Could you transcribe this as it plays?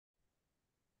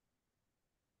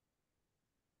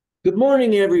Good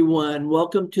morning, everyone.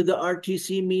 Welcome to the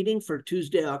RTC meeting for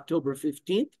Tuesday, October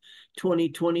 15th,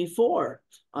 2024.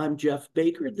 I'm Jeff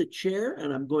Baker, the chair,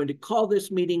 and I'm going to call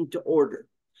this meeting to order.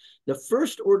 The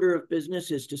first order of business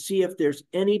is to see if there's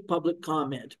any public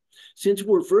comment. Since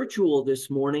we're virtual this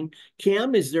morning,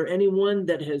 Cam, is there anyone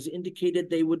that has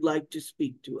indicated they would like to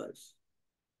speak to us?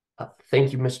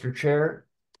 Thank you, Mr. Chair.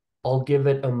 I'll give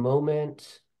it a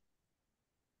moment,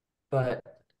 but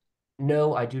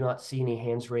no, I do not see any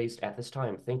hands raised at this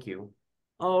time. Thank you.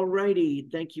 All righty,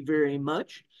 thank you very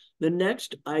much. The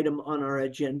next item on our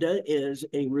agenda is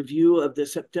a review of the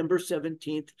September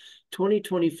 17th,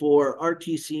 2024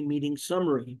 RTC meeting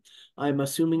summary. I'm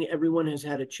assuming everyone has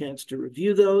had a chance to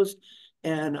review those,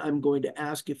 and I'm going to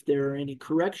ask if there are any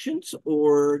corrections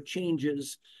or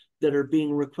changes that are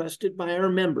being requested by our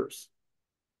members.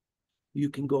 You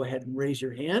can go ahead and raise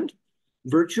your hand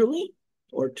virtually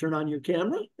or turn on your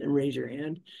camera and raise your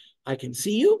hand. I can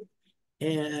see you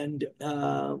and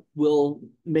we'll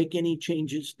make any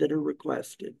changes that are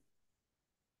requested.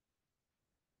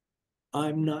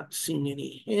 I'm not seeing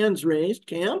any hands raised.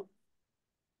 Cam?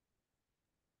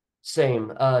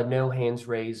 Same. No hands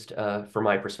raised from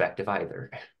my perspective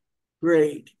either.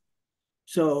 Great.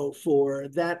 So for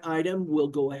that item, we'll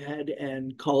go ahead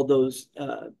and call those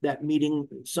that meeting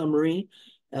summary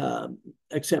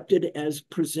accepted as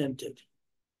presented.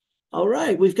 All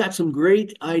right, we've got some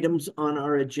great items on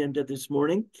our agenda this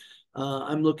morning.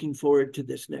 I'm looking forward to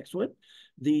this next one,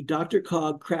 the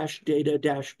DRCOG crash data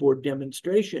dashboard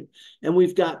demonstration. And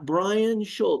we've got Brian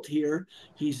Schultz here.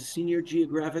 He's a senior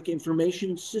geographic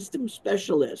information system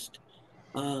specialist.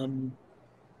 Go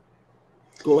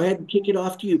ahead and kick it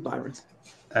off to you, Byron.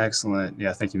 Excellent.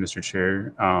 Yeah, thank you, Mr.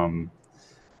 Chair.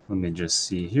 Let me just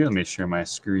see here. Let me share my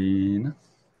screen.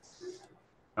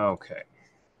 Okay,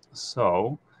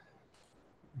 so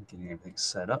getting everything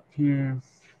set up here.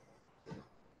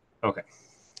 Okay.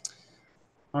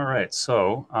 All right,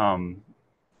 so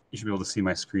you should be able to see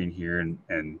my screen here,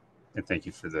 and thank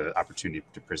you for the opportunity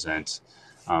to present.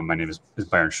 My name is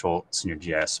Byron Schultz, Senior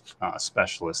GIS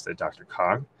Specialist at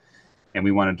DRCOG, and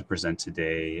we wanted to present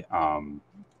today on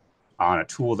a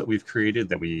tool that we've created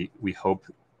that we hope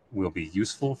will be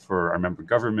useful for our member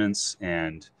governments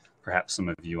and perhaps some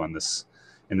of you on this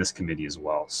in this committee as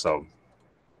well. So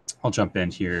I'll jump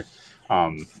in here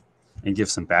and give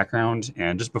some background.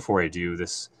 And just before I do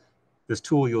this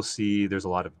tool, you'll see there's a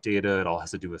lot of data. It all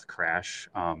has to do with crash,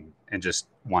 and just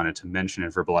wanted to mention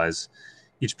and verbalize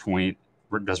each point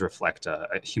does reflect a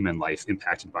human life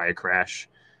impacted by a crash.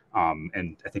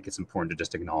 And I think it's important to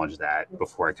just acknowledge that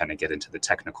before I kind of get into the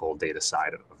technical data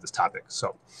side of this topic.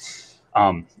 So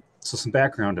some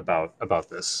background about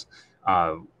this.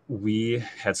 We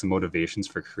had some motivations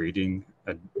for creating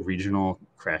a regional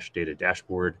crash data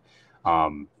dashboard.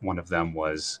 One of them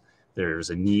was there's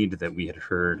a need that we had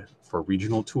heard for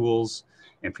regional tools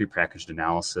and prepackaged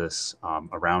analysis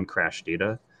around crash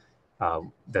data,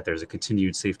 that there's a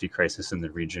continued safety crisis in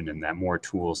the region and that more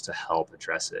tools to help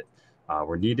address it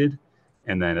were needed.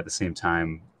 And then at the same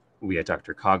time, we at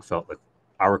DRCOG felt like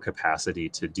our capacity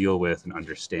to deal with and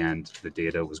understand the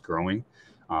data was growing.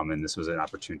 And this was an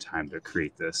opportune time to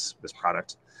create this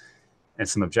product. And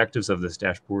some objectives of this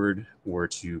dashboard were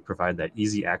to provide that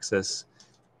easy access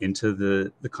into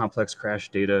the complex crash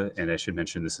data. And I should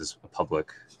mention this is a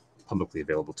publicly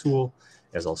available tool,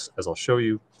 as I'll show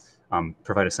you.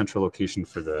 Provide a central location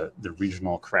for the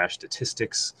regional crash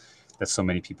statistics that so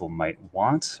many people might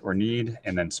want or need,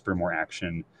 and then spur more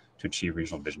action to achieve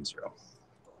regional vision zero.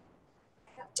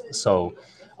 So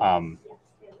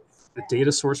the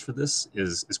data source for this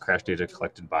is crash data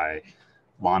collected by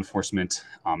law enforcement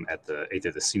at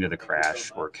either the scene of the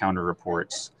crash or counter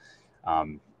reports.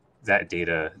 That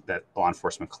data that law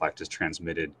enforcement collect is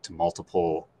transmitted to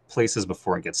multiple places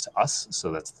before it gets to us.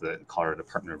 So that's the Colorado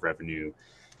Department of Revenue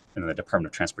and the Department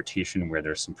of Transportation, where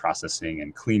there's some processing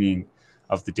and cleaning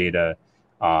of the data.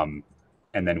 And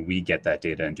then we get that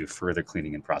data and do further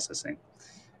cleaning and processing.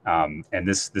 And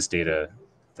this data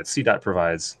that CDOT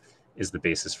provides is the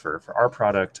basis for our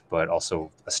product, but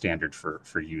also a standard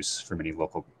for use for many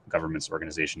local governments,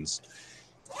 organizations.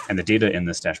 And the data in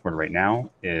this dashboard right now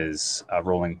is a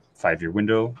rolling 5-year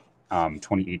window,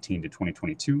 2018 to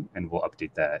 2022, and we'll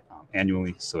update that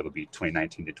annually. So it'll be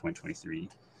 2019 to 2023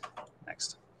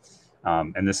 next.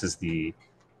 And this is the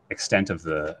extent of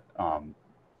the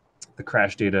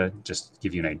crash data, just to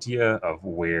give you an idea of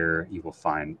where you will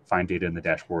find data in the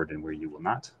dashboard and where you will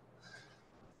not.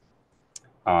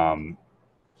 And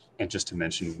just to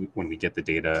mention, when we get the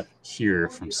data here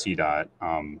from CDOT,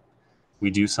 we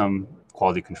do some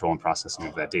quality control and processing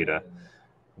of that data.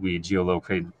 We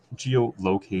geolocate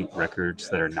records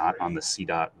that are not on the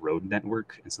CDOT road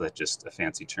network, and so that's just a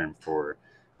fancy term for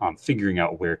figuring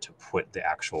out where to put the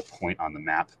actual point on the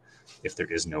map if there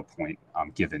is no point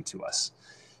given to us.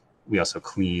 We also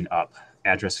clean up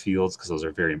address fields because those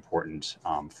are very important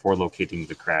for locating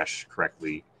the crash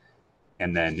correctly.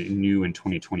 And then new in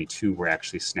 2022, we're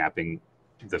actually snapping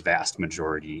the vast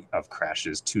majority of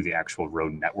crashes to the actual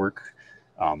road network.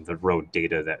 The road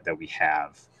data that we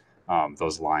have,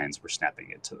 those lines, we're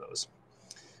snapping it to those.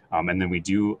 And then we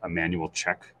do a manual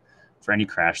check for any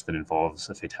crash that involves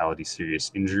a fatality,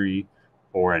 serious injury,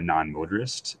 or a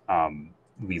non-motorist.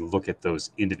 We look at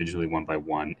those individually one by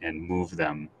one and move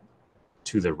them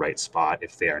to the right spot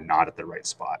if they are not at the right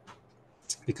spot,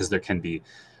 because there can be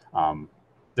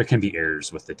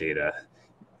errors with the data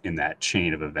in that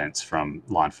chain of events from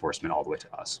law enforcement all the way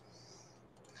to us.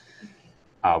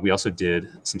 We also did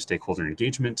some stakeholder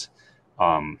engagement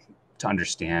to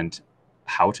understand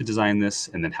how to design this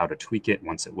and then how to tweak it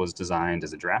once it was designed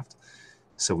as a draft.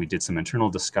 So we did some internal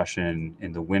discussion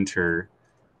in the winter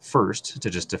first to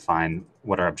just define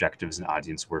what our objectives and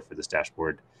audience were for this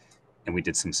dashboard. And we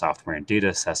did some software and data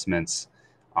assessments.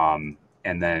 And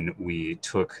then we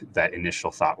took that initial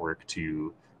thought work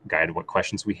to guide what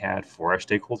questions we had for our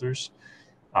stakeholders.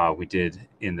 We did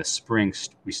in the spring,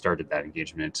 we started that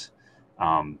engagement.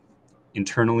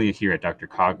 Internally here at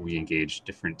DRCOG, we engaged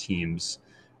different teams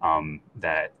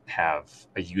that have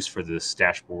a use for this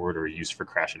dashboard or a use for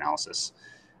crash analysis.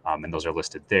 And those are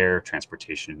listed there.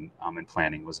 Transportation and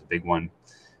planning was a big one.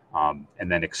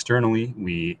 And then externally,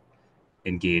 we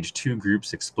engaged two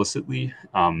groups explicitly,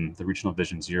 the Regional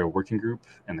Vision Zero Working Group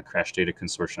and the Crash Data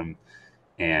Consortium,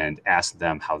 and asked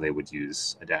them how they would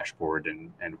use a dashboard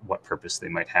and what purpose they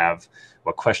might have,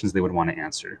 what questions they would want to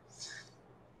answer.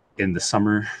 In the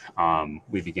summer,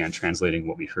 we began translating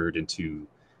what we heard into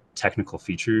technical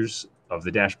features of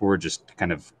the dashboard, just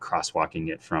kind of crosswalking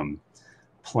it from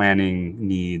planning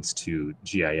needs to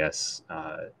GIS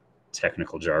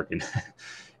technical jargon.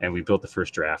 And we built the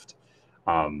first draft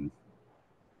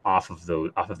off of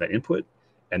that input,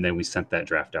 and then we sent that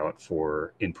draft out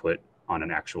for input on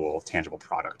an actual tangible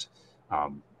product.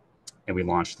 And we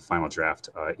launched the final draft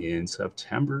in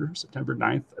September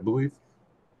 9th, I believe.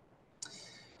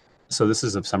 So this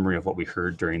is a summary of what we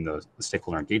heard during the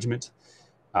stakeholder engagement.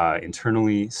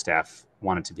 Internally, staff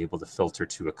wanted to be able to filter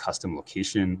to a custom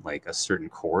location, like a certain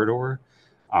corridor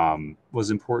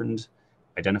was important.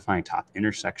 Identifying top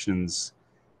intersections,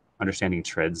 understanding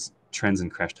trends in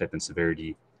crash type and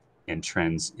severity, and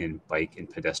trends in bike and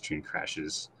pedestrian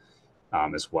crashes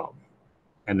as well.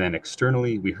 And then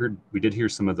externally, we did hear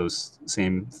some of those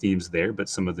same themes there, but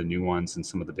some of the new ones and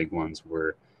some of the big ones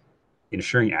were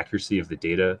ensuring accuracy of the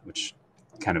data, which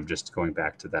kind of just going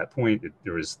back to that point,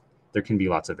 there can be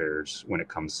lots of errors when it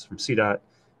comes from CDOT.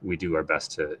 We do our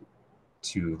best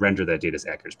to render that data as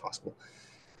accurate as possible.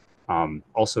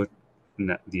 Also,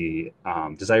 the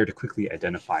desire to quickly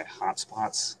identify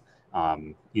hotspots,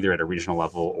 either at a regional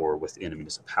level or within a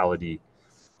municipality,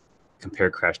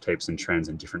 compare crash types and trends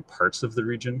in different parts of the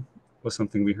region was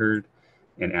something we heard,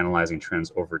 and analyzing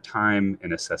trends over time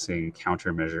and assessing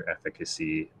countermeasure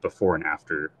efficacy before and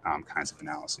after kinds of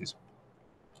analyses.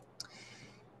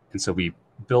 And so we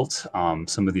built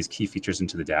some of these key features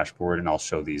into the dashboard, and I'll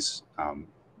show these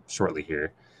shortly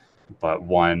here. But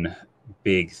one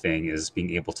big thing is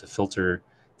being able to filter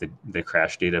the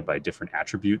crash data by different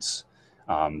attributes.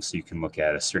 So you can look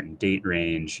at a certain date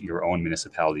range, your own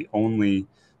municipality only,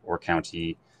 or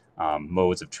county,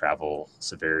 modes of travel,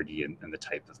 severity, and the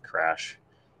type of crash.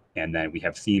 And then we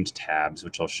have themed tabs,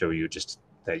 which I'll show you, just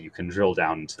that you can drill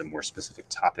down into more specific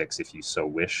topics if you so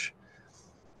wish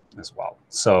as well.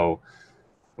 So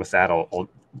with that, I'll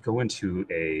go into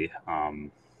a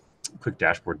quick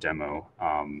dashboard demo.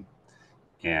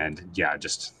 And yeah,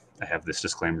 I have this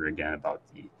disclaimer again about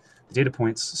the data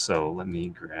points. So let me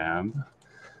grab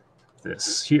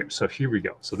this here. So here we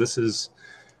go. So this is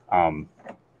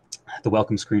the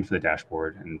welcome screen for the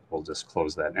dashboard, and we'll just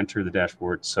close that and enter the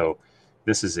dashboard. So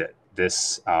this is it.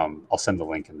 This, I'll send the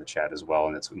link in the chat as well,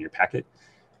 and it's in your packet.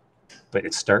 But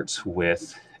it starts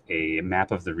with a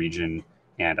map of the region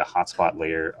and a hotspot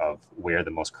layer of where the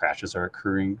most crashes are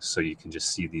occurring. So you can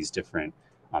just see these different,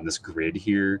 this grid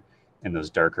here, and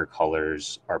those darker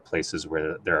colors are places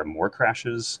where there are more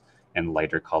crashes, and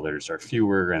lighter colors are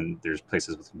fewer, and there's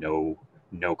places with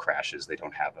no crashes. They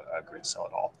don't have a grid cell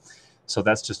at all. So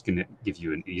that's just going to give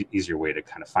you an easier way to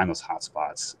kind of find those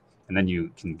hotspots. And then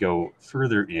you can go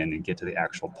further in and get to the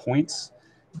actual points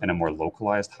and a more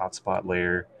localized hotspot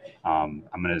layer. I'm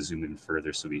going to zoom in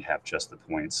further so we have just the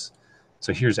points.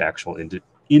 So here's actual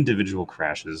individual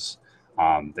crashes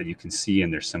that you can see,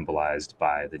 and they're symbolized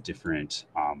by the different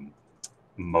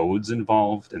modes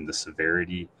involved and the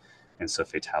severity. And so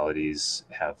fatalities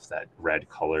have that red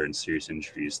color, and serious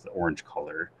injuries the orange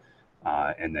color.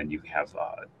 And then you have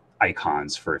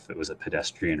icons for if it was a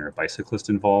pedestrian or a bicyclist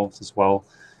involved as well.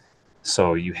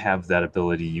 So you have that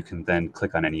ability. You can then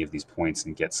click on any of these points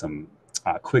and get some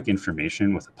quick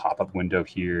information with a pop-up window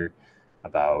here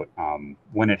about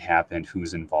when it happened,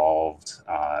 who's involved,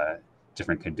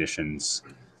 different conditions,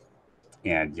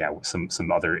 and yeah,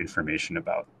 some other information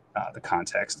about the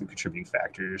context and contributing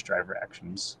factors, driver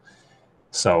actions.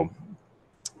 So,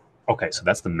 okay, so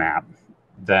that's the map.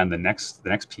 Then the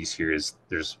next piece here is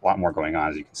there's a lot more going on,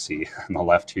 as you can see on the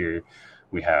left here.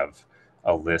 We have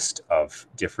a list of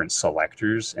different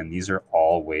selectors, and these are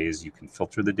all ways you can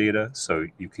filter the data. So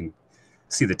you can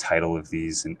see the title of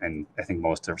these, and I think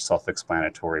most are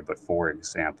self-explanatory. But for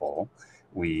example,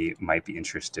 we might be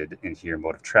interested in here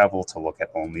mode of travel to look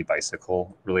at only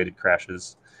bicycle-related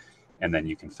crashes. And then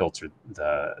you can filter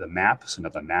the map. So now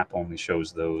the map only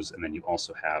shows those. And then you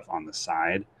also have on the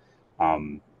side,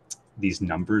 these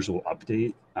numbers will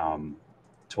update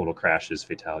total crashes,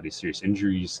 fatalities, serious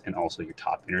injuries, and also your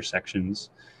top intersections.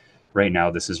 Right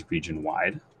now, this is region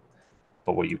wide.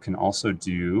 But what you can also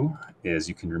do is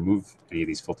you can remove any of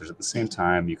these filters at the same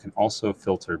time. You can also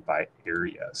filter by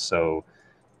area. So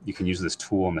you can use this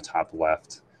tool on the top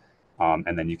left,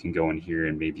 and then you can go in here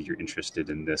and maybe you're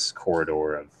interested in this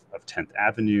corridor of 10th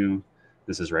Avenue.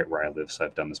 This is right where I live, so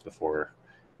I've done this before.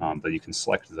 But you can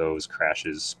select those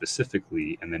crashes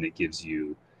specifically, and then it gives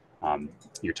you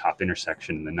your top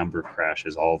intersection, the number of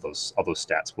crashes, all those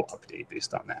stats will update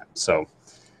based on that. So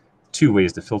two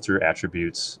ways to filter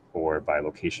attributes, or by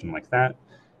location like that.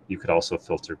 You could also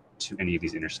filter to any of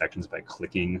these intersections by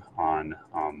clicking on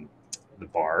the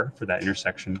bar for that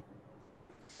intersection.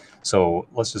 So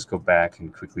let's just go back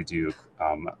and quickly do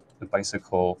the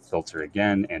bicycle filter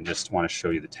again, and just want to show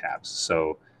you the tabs.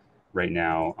 So right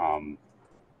now,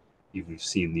 you've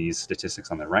seen these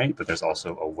statistics on the right, but there's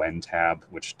also a when tab,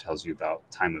 which tells you about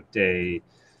time of day,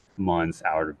 month,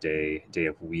 hour of day, day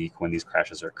of week, when these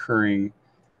crashes are occurring.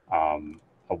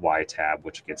 A Y tab,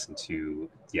 which gets into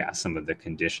some of the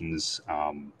conditions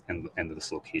and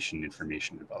this location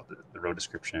information about the road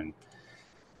description.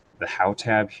 The How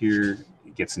tab here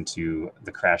gets into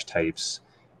the crash types,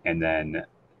 and then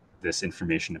this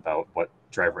information about what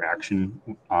driver action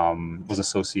was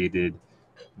associated,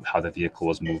 how the vehicle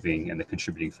was moving, and the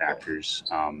contributing factors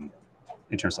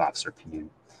in terms of officer opinion.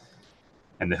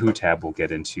 And the Who tab will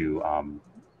get into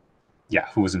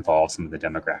who was involved, some of the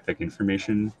demographic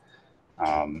information.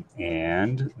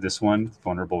 And this one,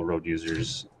 vulnerable road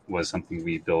users, was something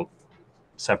we built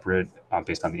separate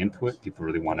based on the input. People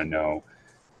really want to know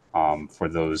for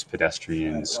those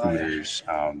pedestrians, scooters,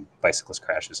 bicyclist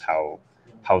crashes, how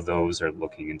those are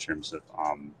looking in terms of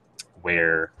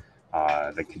where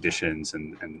the conditions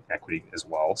and equity as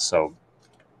well. So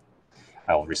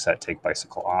I'll reset take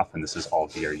bicycle off, and this is all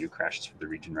VRU crashes for the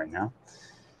region right now.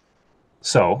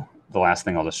 So the last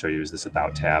thing I'll just show you is this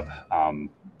About tab.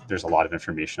 There's a lot of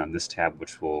information on this tab,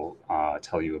 which will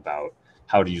tell you about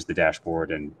how to use the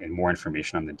dashboard and more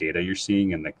information on the data you're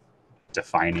seeing, and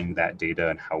defining that data,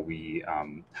 and how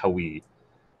we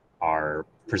are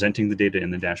presenting the data in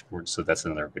the dashboard. So that's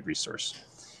another good resource.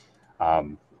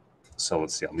 So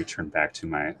let's see, let me turn back to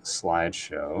my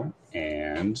slideshow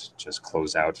and just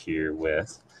close out here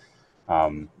with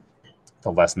the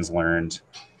lessons learned.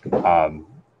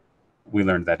 We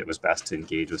learned that it was best to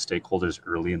engage with stakeholders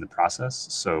early in the process.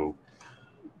 So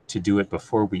to do it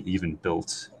before we even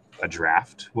built a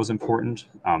draft was important,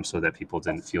 so that people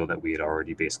didn't feel that we had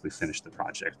already basically finished the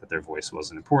project, that their voice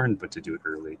wasn't important, but to do it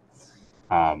early.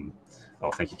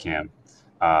 Thank you, Cam.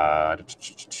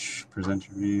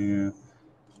 Presenter view.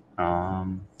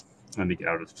 Let me get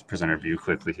out of presenter view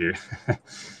quickly here.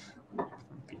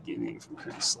 Beginning from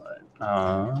current slide.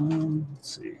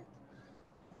 Let's see.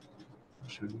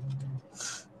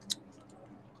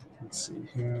 Let's see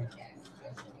here.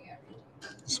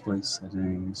 Display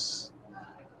settings.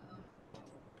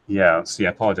 Yeah, see,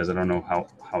 I apologize. I don't know how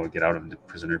I get out of the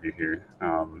presenter view here.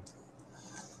 Let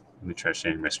me try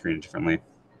sharing my screen differently.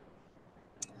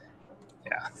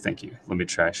 Yeah, thank you. Let me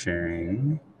try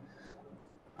sharing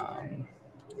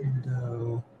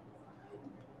window.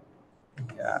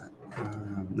 Yeah,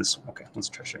 this, okay, let's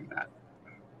try sharing that.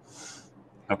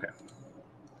 Okay.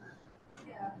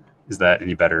 Is that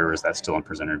any better, or is that still in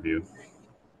presenter view?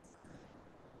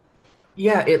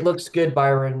 Yeah, it looks good,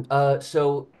 Byron.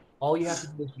 So all you have to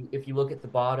do is if you look at the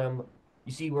bottom,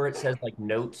 you see where it says like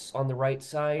notes on the right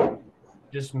side.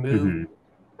 Just move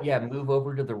Mm-hmm. Yeah, move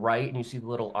over to the right and you see the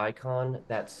little icon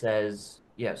that says,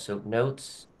 yeah, so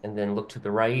notes, and then look to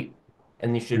the right,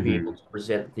 and you should be able to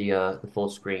present the full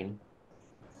screen.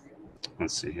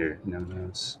 Let's see here. No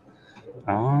notes.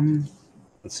 Um,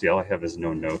 let's see. All I have is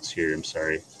no notes here. I'm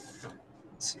sorry.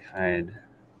 Let's see. Hide.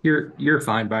 You're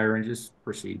fine, Byron. Just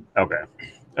proceed. Okay.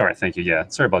 All right. Thank you. Yeah.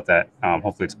 Sorry about that.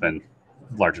 Hopefully it's been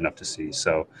large enough to see.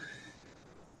 So,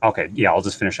 okay. Yeah. I'll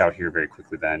just finish out here very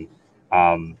quickly then.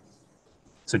 Um,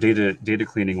 so data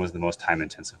cleaning was the most time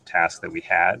intensive task that we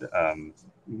had.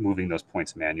 Moving those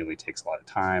points manually takes a lot of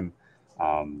time,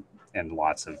 and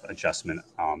lots of adjustment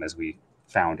as we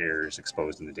found errors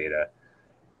exposed in the data.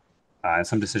 And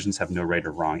some decisions have no right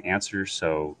or wrong answer.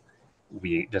 So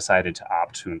we decided to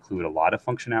opt to include a lot of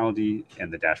functionality,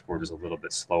 and the dashboard was a little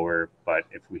bit slower. But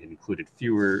if we had included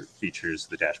fewer features,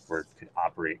 the dashboard could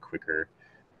operate quicker,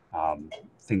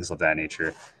 things of that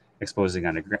nature. Exposing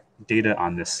data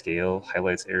on this scale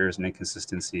highlights errors and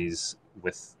inconsistencies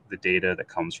with the data that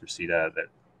comes from CDA that's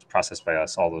processed by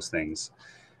us, all those things.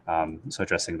 So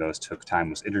addressing those took time,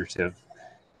 was iterative,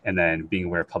 and then being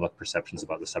aware of public perceptions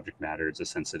about the subject matter. It's a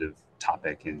sensitive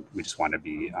topic, and we just want to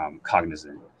be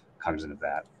cognizant of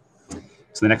that.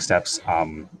 So the next steps: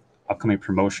 upcoming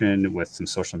promotion with some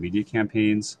social media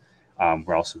campaigns.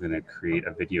 We're also going to create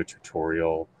a video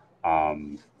tutorial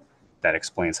that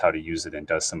explains how to use it and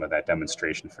does some of that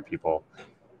demonstration for people.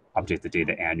 Update the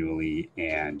data annually,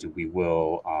 and we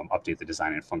will update the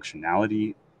design and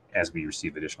functionality as we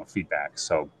receive additional feedback.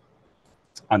 So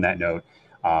on that note,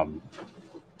 um,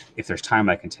 if there's time,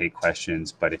 I can take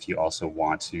questions, but if you also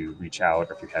want to reach out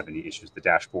or if you have any issues with the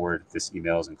dashboard, this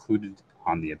email is included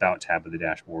on the About tab of the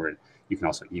dashboard. You can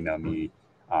also email me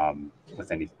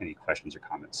with any questions or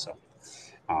comments. So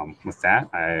with that,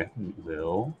 I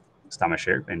will stop my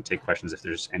share and take questions if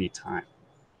there's any time.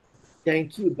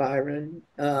 Thank you, Byron.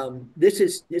 This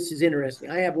is interesting.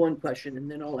 I have one question, and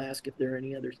then I'll ask if there are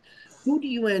any others. Who do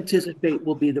you anticipate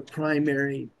will be the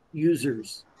primary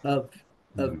users of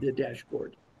the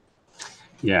dashboard?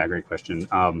 Yeah, great question.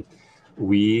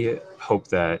 We hope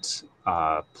that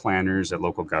planners at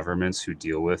local governments who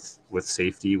deal with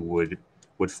safety would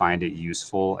find it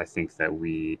useful. I think that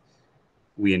we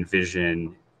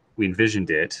envision we envisioned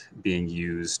it being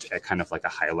used at kind of like a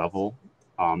high level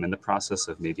in the process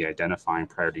of maybe identifying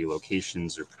priority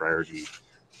locations or priority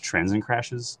trends and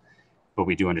crashes. But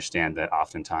we do understand that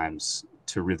oftentimes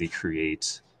to really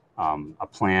create a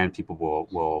plan, people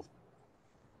will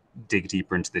dig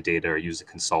deeper into the data or use a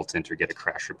consultant or get a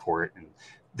crash report, and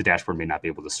the dashboard may not be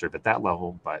able to serve at that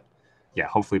level. But yeah,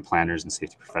 hopefully planners and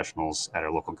safety professionals at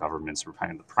our local governments are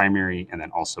kind of the primary, and then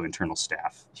also internal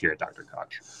staff here at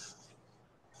DRCOG.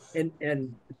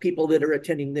 And people that are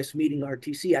attending this meeting,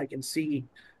 RTC, I can see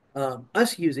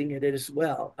us using it as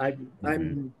well.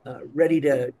 I'm ready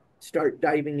to start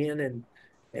diving in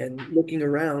and looking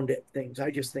around at things.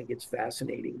 I just think it's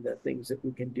fascinating, the things that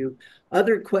we can do.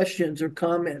 Other questions or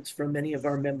comments from any of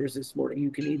our members this morning?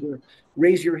 You can either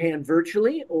raise your hand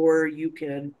virtually, or you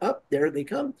can, up there they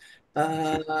come.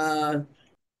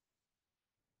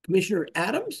 Commissioner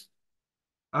Adams?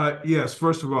 Yes,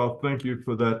 first of all, thank you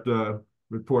for that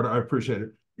report. I appreciate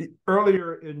it.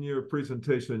 Earlier in your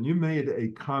presentation, you made a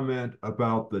comment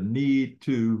about the need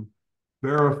to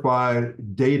verify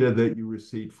data that you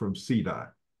received from CDOT.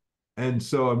 And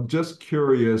so I'm just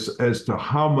curious as to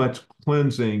how much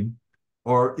cleansing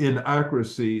or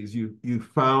inaccuracies you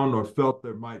found or felt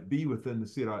there might be within the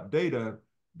CDOT data,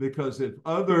 because if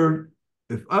other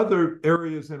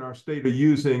areas in our state are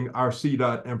using our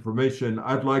CDOT information,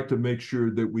 I'd like to make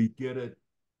sure that we get it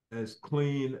as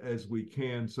clean as we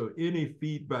can. So any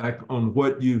feedback on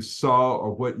what you saw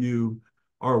or what you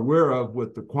are aware of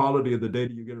with the quality of the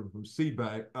data you get from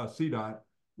CDOT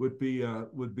would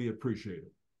be appreciated.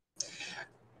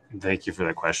 Thank you for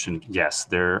that question. Yes,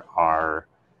 there are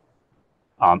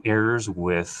errors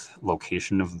with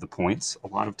location of the points. A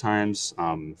lot of times,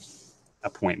 a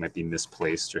point might be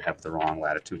misplaced or have the wrong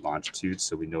latitude, longitude.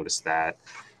 So we noticed that.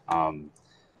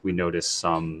 We noticed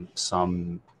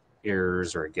some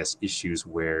errors, or I guess issues,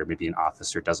 where maybe an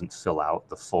officer doesn't fill out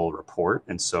the full report,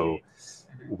 and so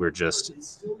we're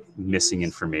just missing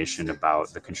information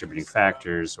about the contributing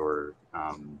factors, or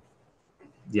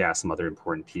some other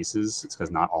important pieces. It's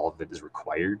because not all of it is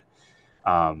required.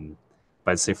 But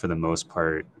I'd say for the most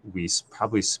part, we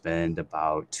probably spend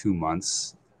about 2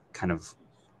 months kind of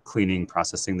cleaning,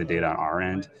 processing the data on our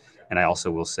end. And I also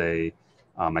will say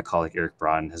my colleague Eric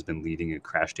Brodden has been leading a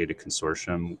crash data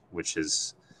consortium, which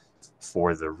is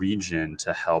for the region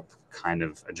to help kind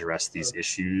of address these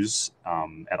issues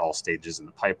at all stages in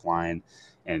the pipeline.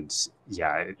 And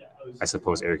yeah, I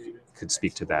suppose Eric could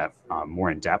speak to that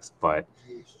more in depth, but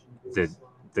the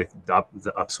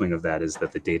upswing of that is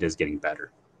that the data is getting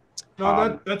better.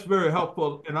 No, that's very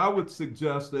helpful. And I would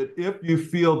suggest that if you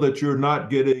feel that you're not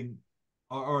getting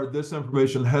or this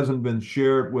information hasn't been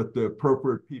shared with the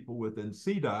appropriate people within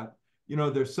CDOT,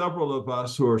 there's several of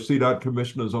us who are CDOT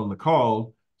commissioners on the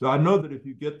call. So I know that if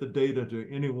you get the data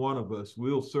to any one of us,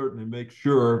 we'll certainly make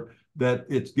sure that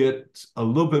it gets a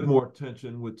little bit more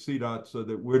attention with CDOT so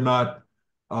that we're not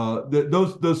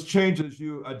those changes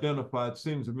you identified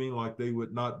seem to me like they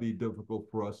would not be difficult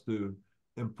for us to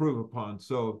improve upon.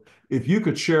 So if you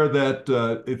could share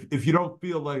that, if you don't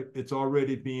feel like it's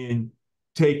already being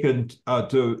taken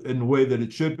in the way that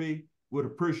it should be, would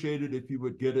appreciate it if you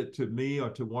would get it to me or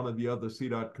to one of the other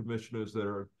CDOT commissioners that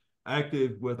are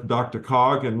active with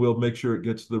DRCOG, and we'll make sure it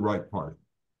gets to the right party.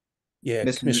 Yeah,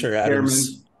 Mr. Commissioner Chairman.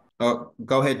 Adams. Oh,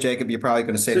 go ahead, Jacob. You're probably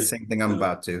going to say the same thing I'm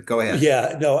about to. Go ahead.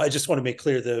 Yeah, no, I just want to make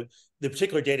clear the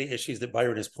particular data issues that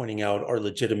Byron is pointing out are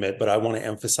legitimate, but I want to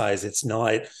emphasize it's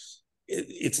not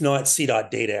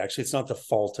CDOT data. Actually, it's not the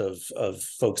fault of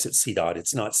folks at CDOT.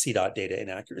 It's not CDOT data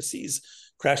inaccuracies.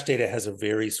 Crash data has a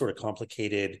very sort of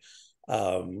complicated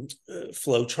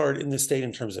flow chart in the state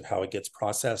in terms of how it gets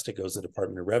processed. It goes to the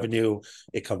Department of Revenue.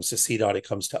 It comes to CDOT. It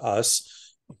comes to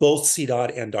us. Both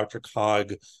CDOT and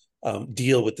DRCOG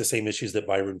deal with the same issues that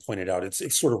Byron pointed out.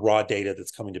 It's sort of raw data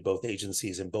that's coming to both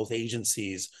agencies, and both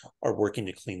agencies are working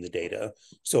to clean the data.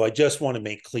 So I just want to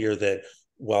make clear that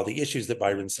while the issues that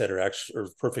Byron said are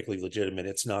perfectly legitimate,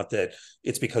 it's not that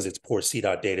it's because it's poor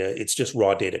CDOT data. It's just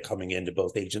raw data coming into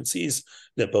both agencies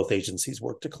that both agencies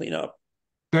work to clean up.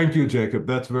 Thank you, Jacob.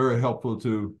 That's very helpful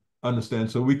to understand.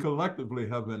 So we collectively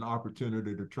have an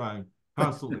opportunity to try and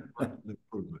constantly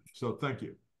improvement. So thank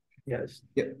you. Yes.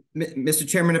 Yeah. Mr.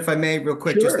 Chairman, if I may, real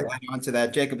quick, Sure. just to add on to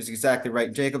that, Jacob is exactly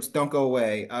right. Jacobs, don't go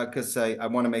away, because I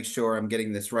want to make sure I'm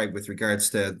getting this right with regards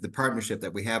to the partnership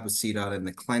that we have with CDOT and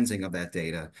the cleansing of that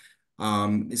data.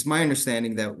 It's my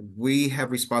understanding that we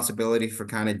have responsibility for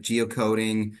kind of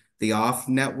geocoding the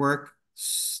off-network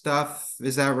stuff.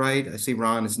 Is that right? I see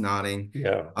Ron is nodding.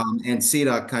 Yeah. And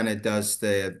CDOT kind of does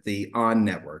the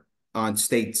on-network,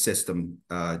 on-state system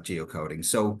geocoding.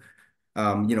 So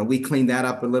we clean that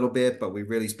up a little bit, but we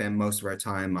really spend most of our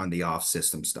time on the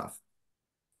off-system stuff.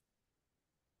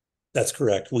 That's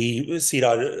correct.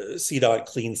 CDOT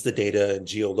cleans the data and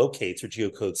geolocates or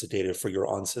geocodes the data for your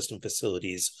on-system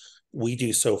facilities. We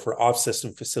do so for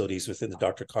off-system facilities within the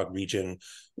DRCOG region.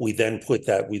 We then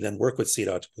work with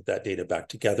CDOT to put that data back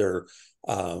together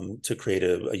to create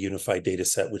a unified data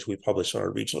set, which we publish on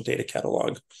our regional data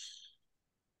catalog.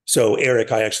 So,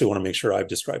 Eric, I actually want to make sure I've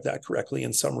described that correctly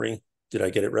in summary. Did I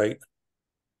get it right?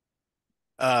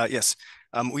 Yes.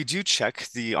 We do check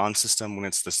the on-system when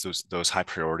it's those high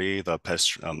priority, the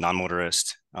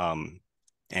non-motorist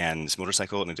and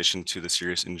motorcycle, in addition to the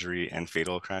serious injury and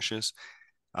fatal crashes.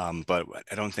 But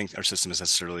I don't think our system is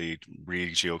necessarily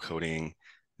re-geocoding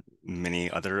many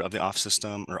other of the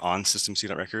off-system or on-system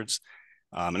CDOT records.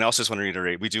 And I also just want to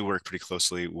reiterate, we do work pretty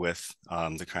closely with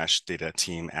the crash data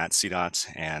team at CDOT.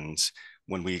 And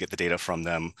when we get the data from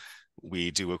them,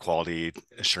 we do a quality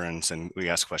assurance and we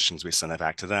ask questions, we send that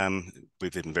back to them.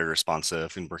 We've been very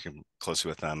responsive and working closely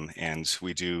with them. And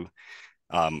we do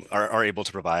are able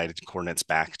to provide coordinates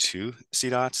back to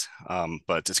CDOT,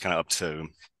 but it's kind of up to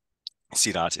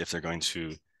CDOT if they're going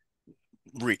to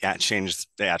change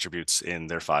the attributes in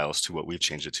their files to what we've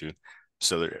changed it to.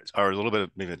 So there are a little bit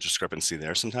of maybe a discrepancy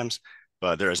there sometimes,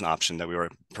 but there is an option that we are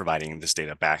providing this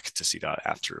data back to CDOT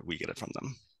after we get it from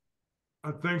them.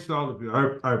 Thanks to all of you.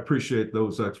 I appreciate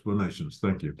those explanations.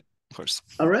 Thank you. Of course.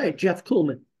 All right, Jeff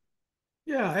Kuhlman.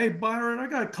 Yeah, hey, Byron, I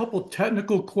got a couple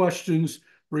technical questions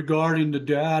regarding the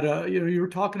data. You were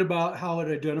talking about how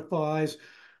it identifies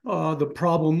the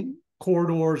problem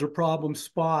corridors or problem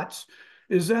spots.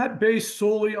 Is that based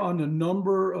solely on the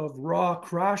number of raw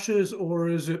crashes, or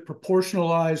is it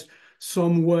proportionalized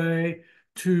some way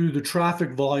to the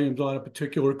traffic volumes on a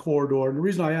particular corridor? And the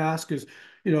reason I ask is,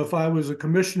 if I was a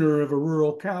commissioner of a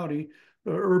rural county,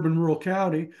 urban rural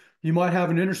county, you might have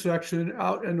an intersection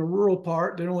out in the rural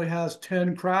part that only has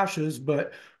 10 crashes,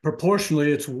 but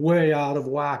proportionally it's way out of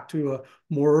whack to a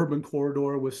more urban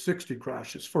corridor with 60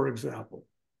 crashes, for example.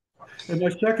 And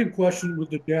my second question with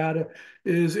the data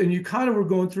is, and you kind of were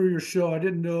going through your show, I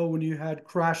didn't know when you had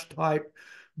crash type,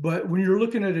 but when you're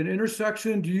looking at an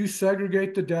intersection, do you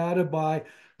segregate the data by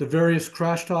the various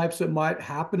crash types that might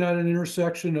happen at an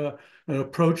intersection, an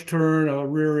approach turn, a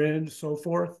rear end, so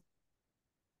forth?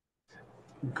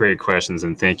 Great questions,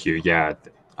 and thank you. Yeah,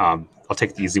 I'll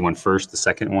take the easy one first. The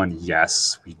second one,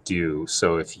 yes, we do.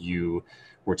 So if you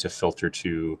were to filter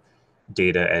to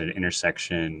data at an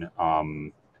intersection,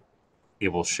 it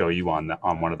will show you on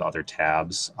one of the other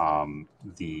tabs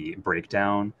the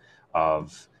breakdown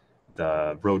of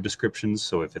the road descriptions.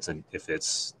 So if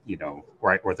it's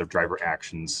right, or the driver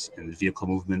actions and the vehicle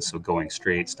movements, so going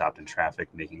straight, stopped in traffic,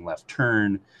 making left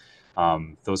turn,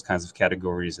 those kinds of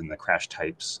categories, and the crash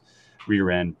types, rear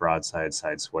end, broadside,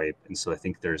 side swipe. And so I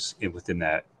think there's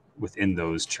within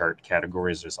those chart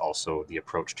categories, there's also the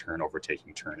approach turn,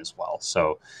 overtaking turn as well.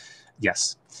 So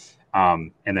yes.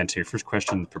 And then to your first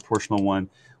question, the proportional one,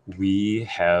 we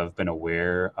have been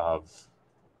aware of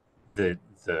the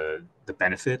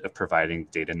benefit of providing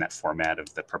data in that format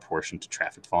of the proportion to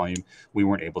traffic volume. We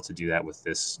weren't able to do that with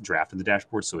this draft of the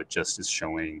dashboard, so it just is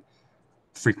showing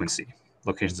frequency,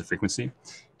 locations of frequency.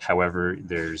 However,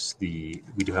 we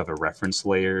do have a reference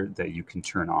layer that you can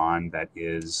turn on that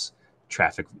is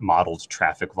modeled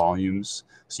traffic volumes,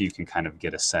 so you can kind of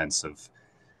get a sense of,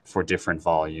 for different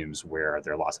volumes, where are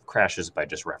there lots of crashes by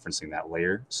just referencing that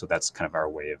layer. So that's kind of our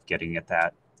way of getting at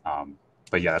that.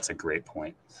 But yeah, that's a great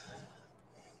point.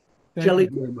 Thank you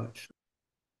very much.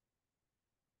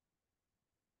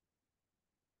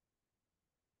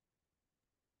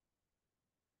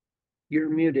 You're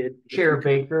muted. Chair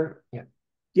Baker. Yeah.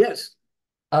 Yes.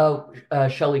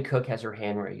 Shelley Cook has her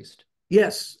hand raised.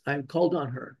 Yes, I called on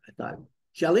her. I thought,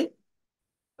 Shelley?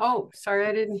 Oh, sorry,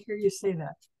 I didn't hear you say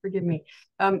that. Forgive me.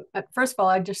 First of all,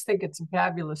 I just think it's a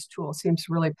fabulous tool. Seems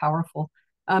really powerful.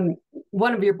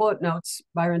 One of your bullet notes,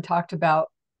 Byron, talked about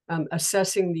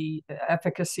assessing the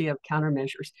efficacy of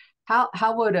countermeasures.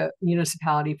 How would a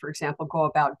municipality, for example, go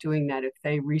about doing that if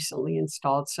they recently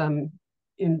installed some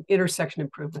intersection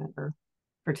improvement or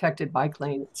protected bike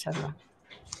lane, et cetera?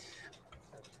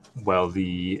 Well,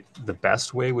 the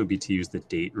best way would be to use the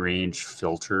date range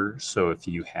filter. So if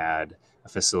you had a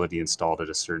facility installed at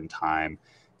a certain time,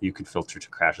 you could filter to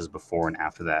crashes before and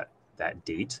after that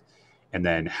date. And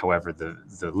then, however,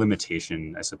 the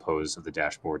limitation, I suppose, of the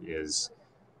dashboard is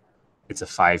it's a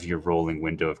 5-year rolling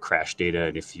window of crash data.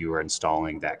 And if you are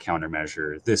installing that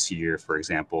countermeasure this year, for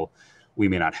example, we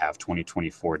may not have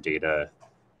 2024 data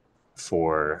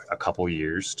for a couple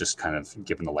years, just kind of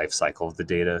given the life cycle of the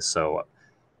data. So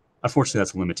unfortunately,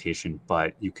 that's a limitation,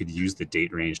 but you could use the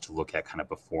date range to look at kind of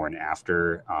before and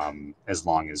after, as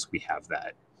long as we have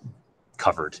that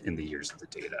covered in the years of the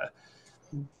data.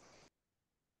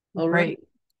 All right. Great.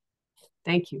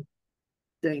 Thank you.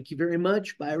 Thank you very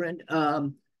much, Byron.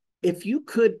 If you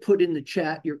could put in the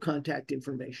chat your contact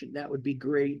information, that would be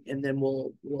great. And then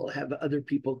we'll have other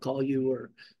people call you or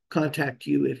contact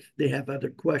you if they have other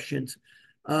questions.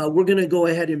 We're going to go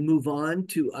ahead and move on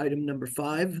to item number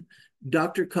 5,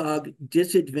 DRCOG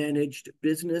Disadvantaged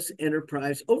Business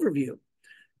Enterprise Overview.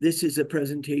 This is a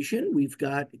presentation. We've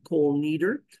got Cole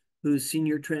Nieder, who's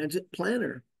Senior Transit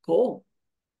Planner. Cole.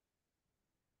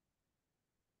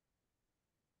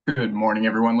 Good morning,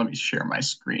 everyone. Let me share my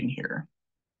screen here.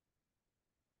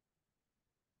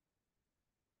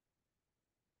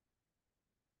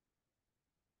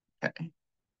 Okay.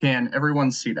 Can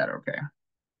everyone see that okay?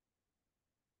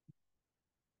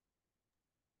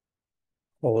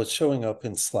 Well, it's showing up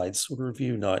in slides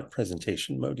review, not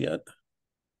presentation mode yet,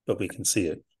 but we can see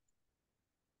it.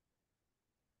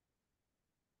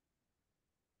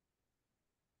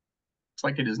 Looks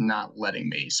like it is not letting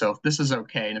me. So if this is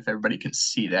okay, and if everybody can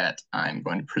see that, I'm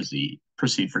going to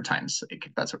proceed for time's sake,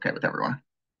 if that's okay with everyone.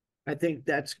 I think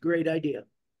that's a great idea.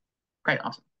 Great,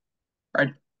 awesome. All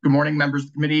right. Good morning, members of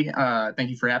the committee. Thank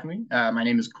you for having me. My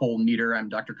name is Cole Nieder. I'm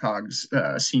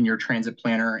DRCOG's Senior Transit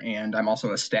Planner, and I'm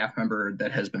also a staff member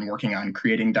that has been working on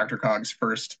creating DRCOG's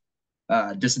first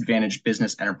Disadvantaged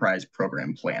Business Enterprise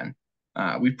Program Plan.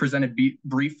 We've presented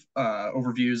brief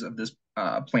overviews of this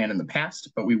plan in the past,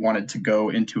 but we wanted to go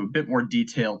into a bit more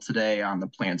detail today on the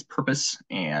plan's purpose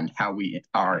and how we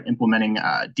are implementing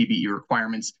DBE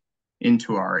requirements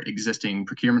into our existing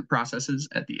procurement processes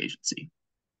at the agency.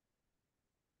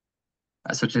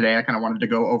 So today I kind of wanted to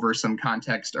go over some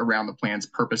context around the plan's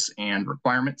purpose and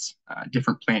requirements,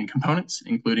 different plan components,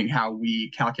 including how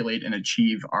we calculate and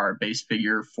achieve our base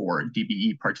figure for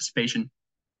DBE participation,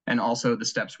 and also the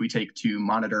steps we take to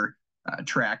monitor,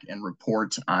 track, and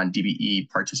report on DBE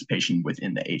participation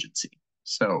within the agency.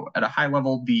 So at a high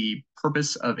level, the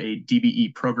purpose of a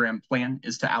DBE program plan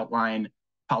is to outline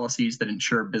policies that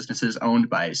ensure businesses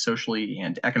owned by socially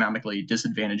and economically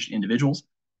disadvantaged individuals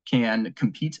can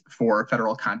compete for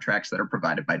federal contracts that are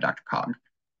provided by DRCOG.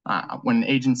 When an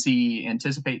agency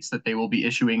anticipates that they will be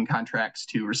issuing contracts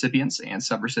to recipients and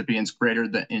subrecipients greater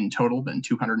than in total than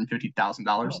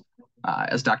 $250,000,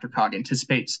 as DRCOG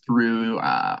anticipates through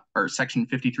our Section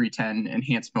 5310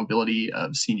 Enhanced Mobility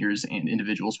of Seniors and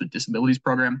Individuals with Disabilities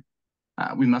program.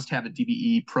 We must have a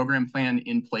DBE program plan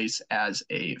in place as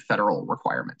a federal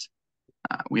requirement.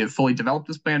 We have fully developed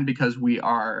this plan because we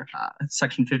are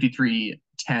Section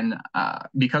 5310,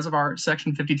 because of our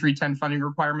Section 5310 funding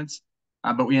requirements,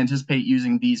 but we anticipate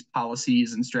using these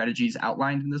policies and strategies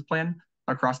outlined in this plan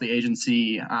across the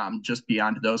agency, just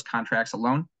beyond those contracts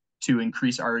alone, to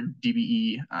increase our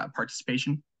DBE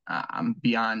participation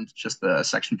beyond just the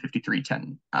Section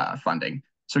 5310 funding.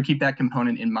 So keep that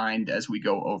component in mind as we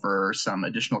go over some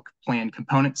additional plan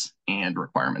components and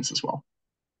requirements as well.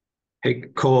 Hey,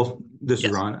 Cole, this Yes.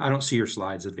 is Ron. I don't see your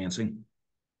slides advancing.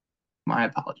 My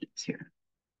apologies here.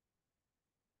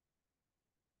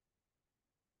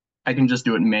 I can just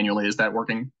do it manually. Is that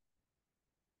working?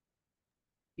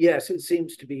 Yes, it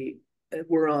seems to be.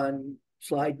 We're on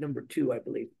slide number 2, I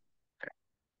believe. Okay.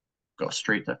 Go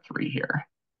straight to 3 here.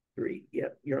 3.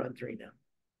 Yep, you're on 3 now.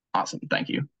 Awesome. Thank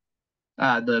you.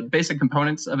 The basic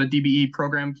components of a DBE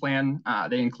program plan,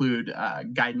 they include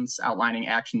guidance outlining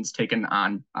actions taken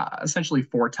on essentially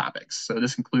 4 topics. So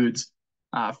this includes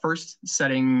first,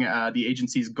 setting the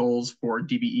agency's goals for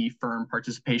DBE firm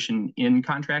participation in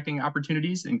contracting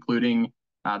opportunities, including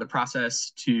the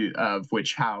process of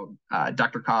which how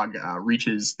DRCOG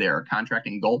reaches their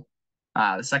contracting goal.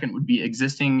 The second would be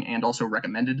existing and also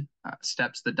recommended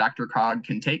steps that DRCOG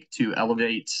can take to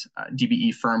elevate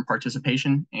DBE firm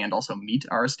participation and also meet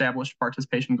our established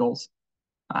participation goals.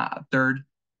 Third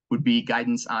would be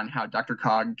guidance on how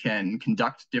DRCOG can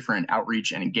conduct different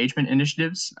outreach and engagement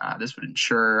initiatives. This would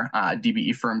ensure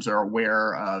DBE firms are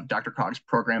aware of DRCOG's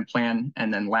program plan.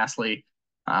 And then lastly,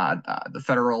 the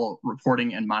federal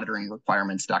reporting and monitoring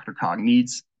requirements DRCOG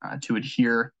needs to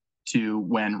adhere to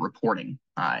when reporting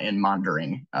and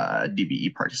monitoring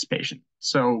DBE participation.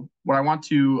 So what I want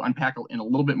to unpack in a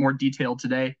little bit more detail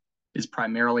today is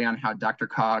primarily on how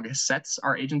DRCOG sets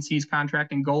our agency's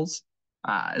contracting goals,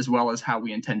 as well as how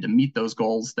we intend to meet those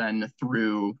goals then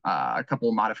through a couple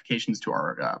of modifications to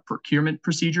our procurement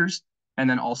procedures, and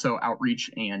then also outreach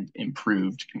and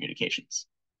improved communications.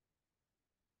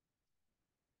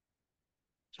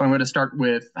 So I'm going to start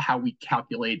with how we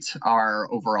calculate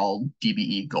our overall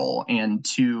DBE goal. And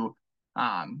to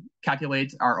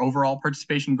calculate our overall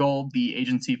participation goal, the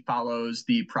agency follows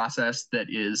the process that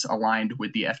is aligned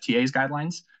with the FTA's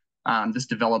guidelines. This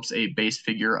develops a base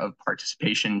figure of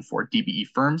participation for DBE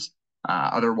firms,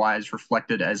 otherwise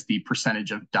reflected as the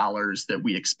percentage of dollars that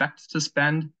we expect to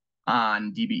spend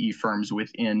on DBE firms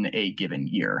within a given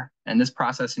year. And this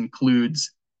process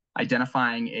includes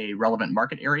identifying a relevant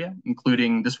market area,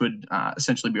 including this would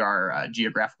essentially be our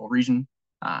geographical region,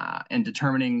 and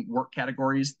determining work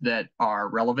categories that are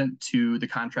relevant to the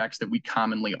contracts that we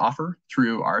commonly offer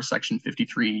through our Section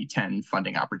 5310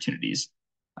 funding opportunities.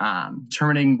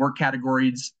 Determining work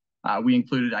categories, we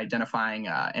included identifying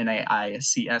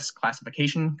NAICS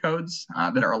classification codes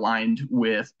that are aligned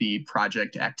with the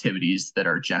project activities that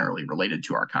are generally related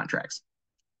to our contracts.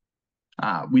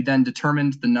 We then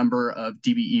determined the number of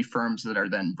DBE firms that are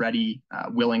then ready,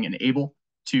 willing, and able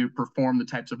to perform the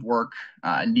types of work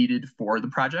needed for the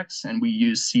projects. And we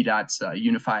use CDOT's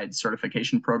unified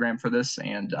certification program for this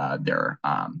and their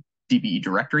DBE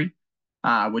directory,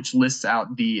 which lists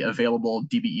out the available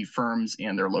DBE firms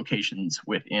and their locations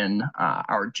within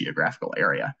our geographical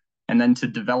area. And then to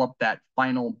develop that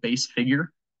final base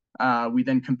figure, we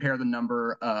then compare the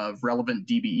number of relevant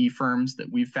DBE firms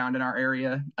that we've found in our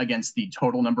area against the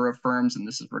total number of firms, and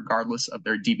this is regardless of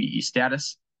their DBE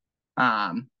status.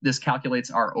 This calculates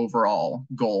our overall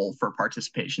goal for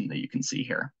participation that you can see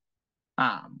here.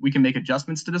 We can make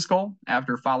adjustments to this goal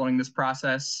after following this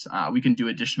process. We can do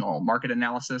additional market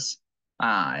analysis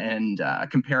and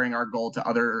comparing our goal to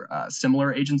other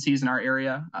similar agencies in our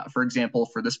area. For example,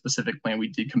 for this specific plan, we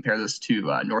did compare this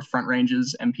to North Front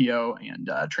Ranges, MPO,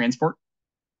 and Transport.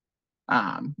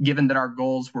 Given that our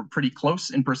goals were pretty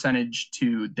close in percentage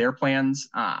to their plans,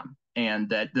 and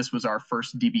that this was our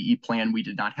first DBE plan, we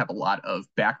did not have a lot of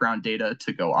background data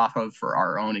to go off of for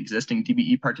our own existing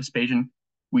DBE participation.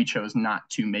 We chose not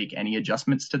to make any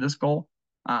adjustments to this goal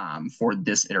for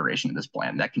this iteration of this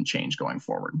plan. That can change going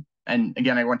forward. And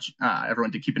again, I want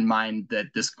everyone to keep in mind that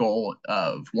this goal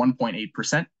of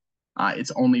 1.8%,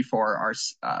 it's only for our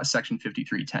Section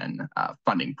 5310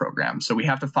 funding program. So we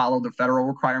have to follow the federal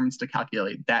requirements to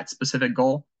calculate that specific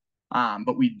goal.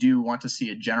 But we do want to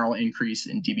see a general increase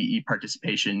in DBE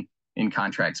participation in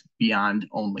contracts beyond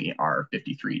only our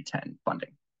 5310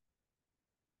 funding.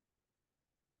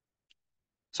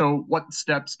 So what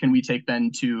steps can we take then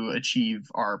to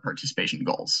achieve our participation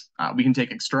goals? We can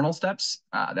take external steps.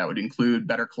 That would include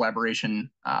better collaboration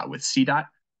with CDOT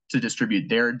to distribute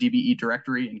their DBE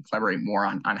directory and collaborate more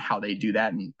on how they do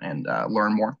that and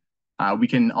learn more. We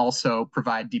can also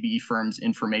provide DBE firms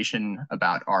information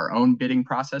about our own bidding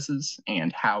processes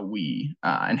and how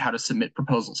to submit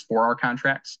proposals for our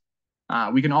contracts.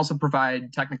 We can also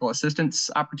provide technical assistance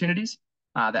opportunities.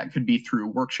 That could be through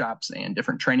workshops and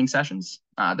different training sessions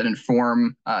that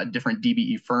inform different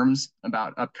DBE firms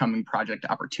about upcoming project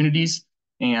opportunities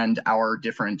and our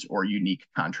different or unique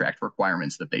contract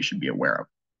requirements that they should be aware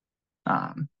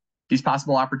of. These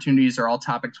possible opportunities are all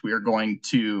topics we are going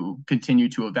to continue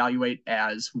to evaluate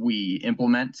as we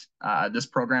implement this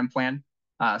program plan,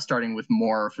 starting with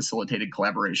more facilitated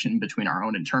collaboration between our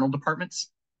own internal departments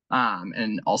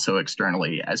and also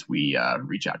externally as we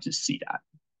reach out to CDOT.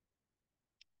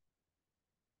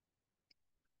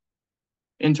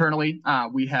 Internally,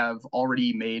 we have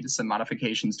already made some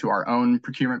modifications to our own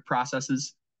procurement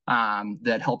processes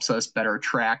that helps us better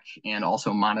track and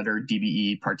also monitor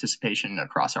DBE participation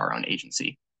across our own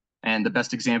agency. And the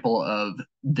best example of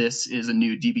this is a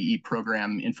new DBE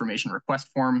program information request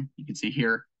form. You can see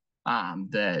here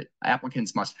that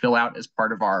applicants must fill out as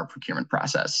part of our procurement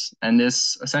process. And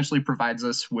this essentially provides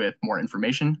us with more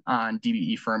information on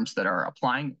DBE firms that are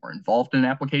applying or involved in an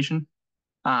application.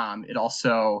 It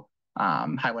also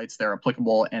highlights their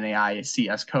applicable NAI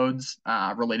CS codes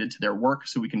related to their work,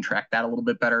 so we can track that a little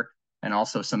bit better, and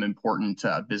also some important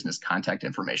business contact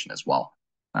information as well.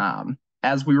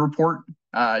 As we report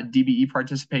DBE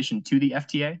participation to the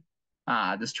FTA,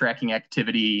 this tracking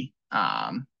activity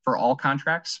for all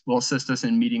contracts will assist us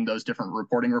in meeting those different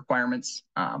reporting requirements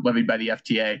levied by the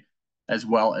FTA, as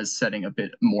well as setting a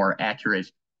bit more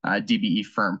accurate DBE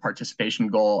firm participation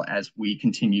goal as we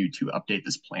continue to update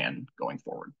this plan going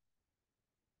forward.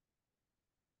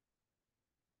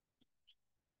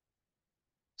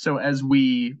 So as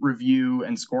we review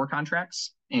and score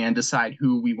contracts and decide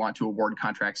who we want to award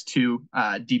contracts to,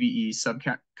 DBE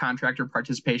subcontractor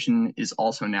participation is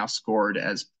also now scored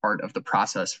as part of the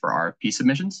process for RFP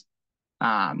submissions.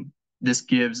 This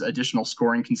gives additional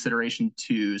scoring consideration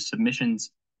to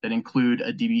submissions that include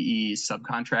a DBE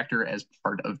subcontractor as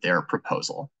part of their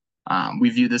proposal. We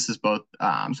view this as both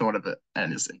somewhat of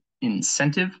an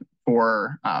incentive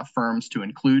for firms to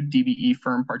include DBE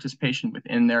firm participation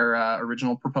within their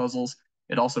original proposals.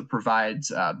 It also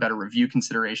provides better review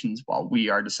considerations while we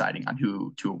are deciding on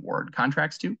who to award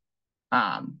contracts to.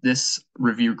 This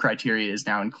review criteria is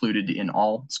now included in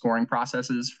all scoring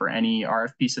processes for any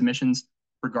RFP submissions,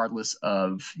 regardless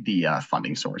of the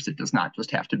funding source. It does not just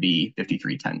have to be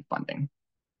 5310 funding.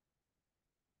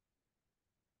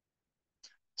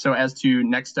 So as to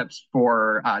next steps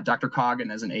for DRCOG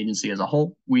and as an agency as a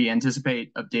whole, we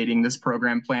anticipate updating this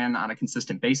program plan on a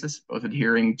consistent basis, both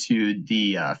adhering to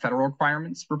the federal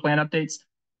requirements for plan updates,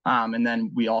 and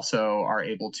then we also are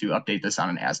able to update this on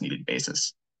an as-needed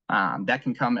basis. That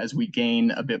can come as we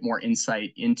gain a bit more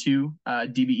insight into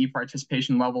DBE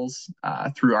participation levels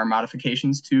through our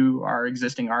modifications to our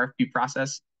existing RFP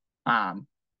process.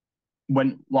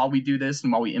 While we do this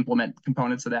and while we implement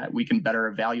components of that, we can better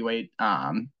evaluate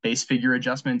base figure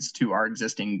adjustments to our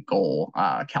existing goal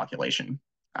calculation.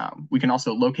 We can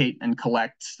also locate and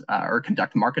collect or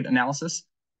conduct market analysis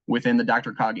within the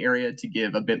DRCOG area to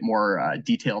give a bit more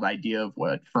detailed idea of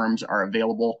what firms are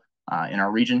available in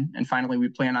our region. And finally, we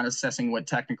plan on assessing what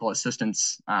technical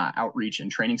assistance, outreach, and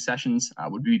training sessions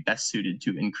would be best suited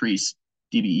to increase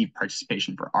DBE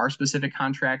participation for our specific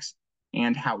contracts,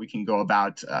 and how we can go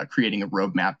about creating a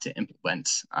roadmap to implement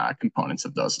components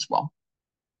of those as well.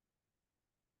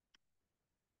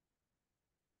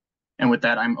 And with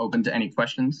that, I'm open to any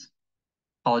questions.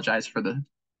 Apologize for the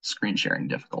screen sharing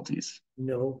difficulties.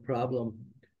 No problem.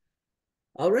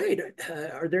 All right,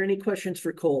 are there any questions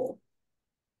for Cole?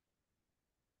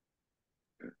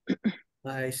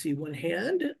 I see one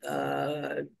hand.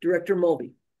 Director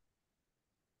Mulvey.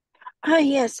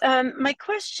 Yes. My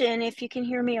question, if you can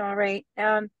hear me all right,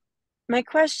 my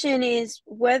question is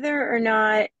whether or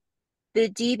not the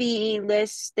DBE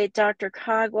list that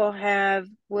DRCOG will have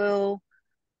will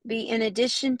be in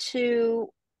addition to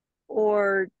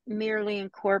or merely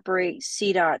incorporate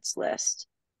CDOT's list.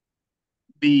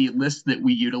 The list that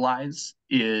we utilize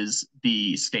is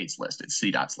the state's list. It's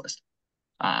CDOT's list.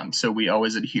 So we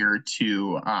always adhere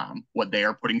to what they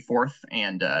are putting forth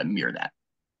and mirror that.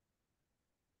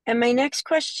 And my next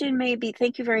question may be,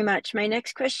 thank you very much. My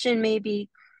next question may be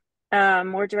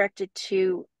more directed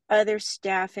to other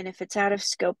staff, and if it's out of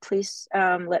scope, please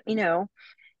let me know.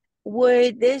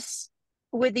 Would this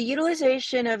would the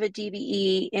utilization of a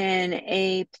DBE in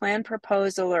a plan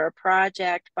proposal or a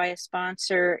project by a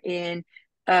sponsor in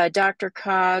a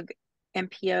DRCOG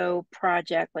MPO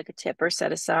project, like a tip or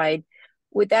set aside,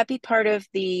 would that be part of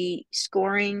the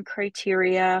scoring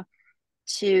criteria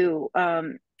to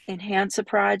enhance a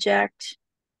project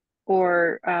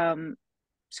or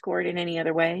score it in any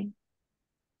other way?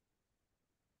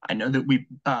 I know that we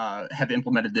have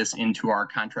implemented this into our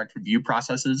contract review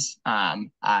processes.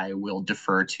 I will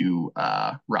defer to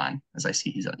Ron, as I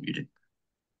see he's unmuted.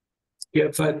 Yeah,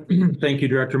 thank you,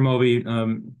 Director Mulvey.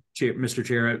 Mr.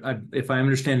 Chair, if I'm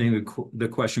understanding the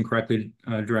question correctly,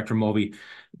 Director Mulvey,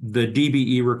 the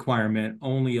DBE requirement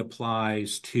only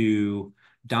applies to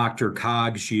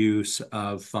DRCOG's use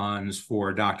of funds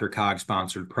for DRCOG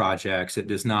sponsored projects. It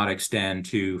does not extend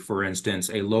to, for instance,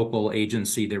 a local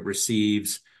agency that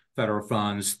receives federal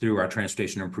funds through our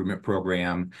transportation improvement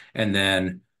program and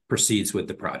then proceeds with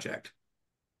the project.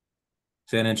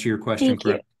 Does that answer your question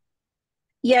correctly?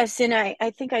 Yes, and I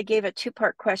think I gave a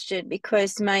two-part question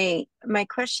because my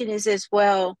question is as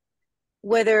well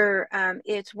whether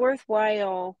it's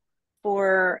worthwhile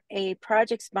for a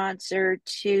project sponsor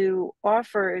to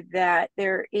offer that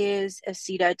there is a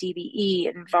CDOT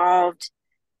DBE involved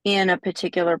in a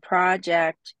particular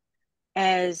project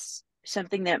as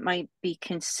something that might be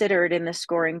considered in the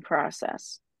scoring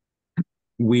process.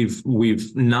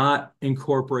 We've not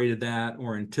incorporated that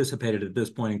or anticipated at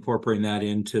this point incorporating that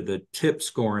into the tip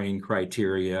scoring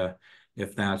criteria,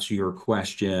 if that's your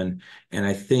question. And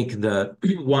I think the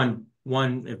one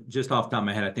just off the top of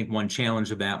my head, I think one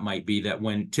challenge of that might be that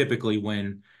typically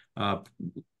when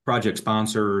project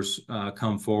sponsors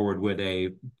come forward with a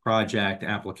project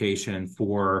application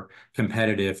for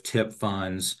competitive tip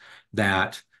funds,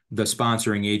 that the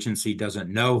sponsoring agency doesn't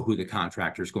know who the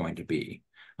contractor is going to be.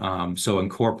 So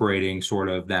incorporating sort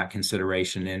of that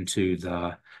consideration into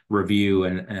the review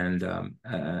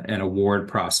and award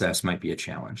process might be a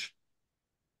challenge.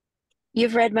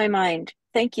 You've read my mind.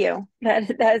 Thank you.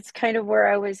 That's kind of where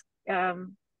I was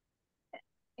going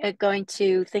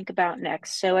to think about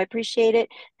next. So I appreciate it.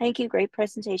 Thank you. Great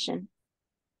presentation.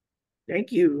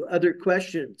 Thank you. Other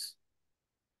questions?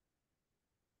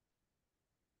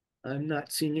 I'm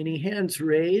not seeing any hands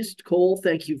raised. Cole,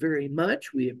 thank you very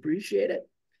much. We appreciate it.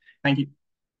 Thank you.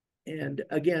 And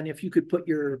again, if you could put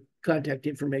your contact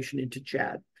information into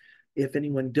chat, if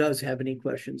anyone does have any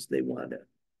questions they want to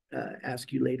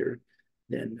ask you later,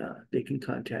 then they can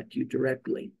contact you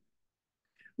directly.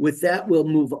 With that, we'll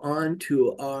move on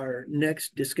to our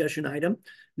next discussion item.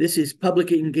 This is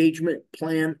Public Engagement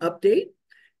Plan Update.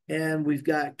 And we've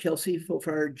got Kelsey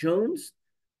Fofar-Jones,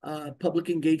 Public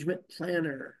Engagement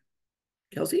Planner.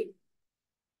 Kelsey?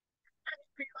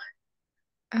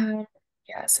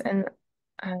 Yes, and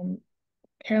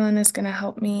Carolyn is going to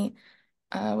help me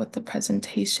with the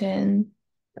presentation.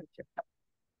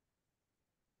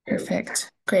 Perfect.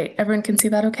 Great. Everyone can see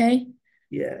that okay?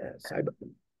 Yes,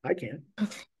 I can.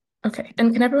 Okay. Okay.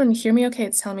 And can everyone hear me okay?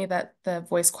 It's telling me that the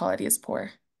voice quality is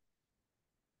poor.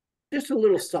 Just a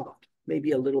little soft,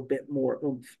 maybe a little bit more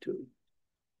oomph too.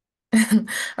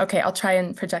 Okay, I'll try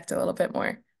and project a little bit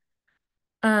more.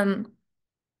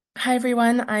 Hi,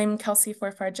 everyone. I'm Kelsey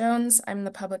Forfar-Jones. I'm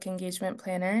the Public Engagement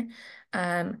Planner,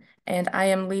 and I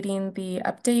am leading the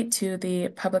update to the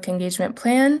Public Engagement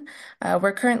Plan.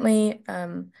 We're currently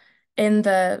in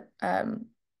the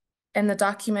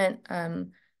document.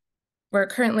 We're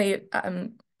currently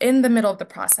in the middle of the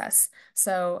process.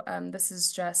 So this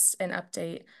is just an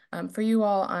update for you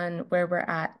all on where we're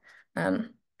at in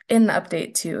the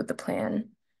update to the plan.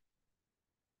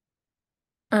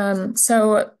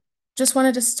 So just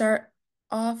wanted to start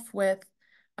off with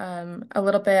a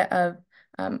little bit of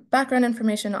background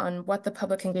information on what the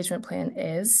Public Engagement Plan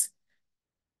is.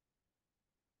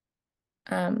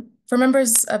 For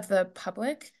members of the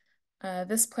public,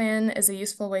 this plan is a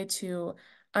useful way to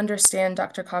understand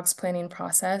DRCOG's planning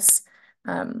process.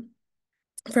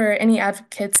 For any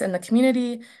advocates in the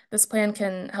community, this plan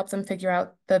can help them figure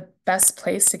out the best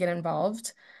place to get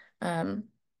involved.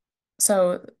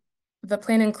 So the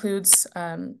plan includes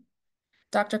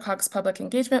DRCOG's public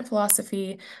engagement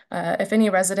philosophy. If any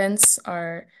residents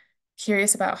are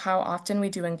curious about how often we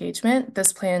do engagement,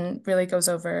 this plan really goes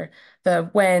over the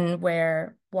when,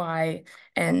 where, why,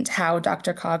 and how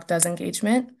DRCOG does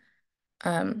engagement.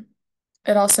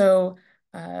 It also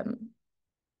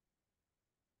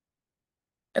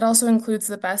includes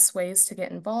the best ways to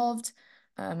get involved.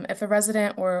 If a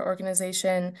resident or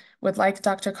organization would like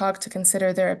DRCOG to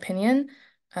consider their opinion,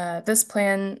 this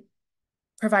plan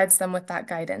provides them with that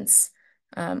guidance.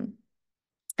 And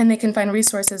And they can find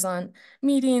resources on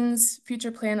meetings,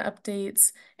 future plan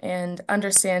updates, and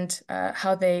understand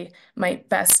how they might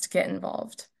best get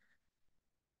involved.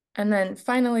 And then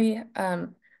finally,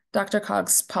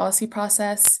 DRCOG's policy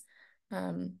process.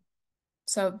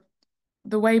 So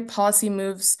the way policy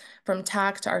moves from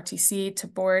TAC to RTC to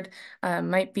board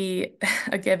might be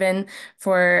a given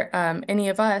for any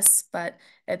of us, but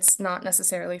it's not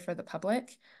necessarily for the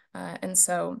public. And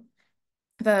so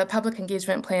the public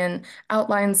engagement plan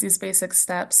outlines these basic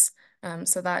steps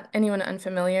so that anyone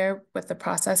unfamiliar with the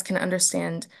process can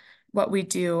understand what we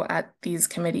do at these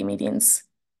committee meetings.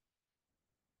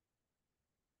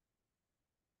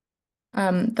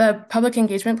 The public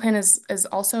engagement plan is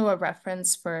also a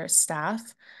reference for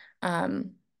staff. For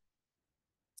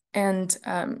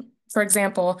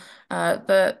example,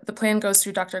 the plan goes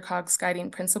through DRCOG's guiding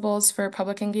principles for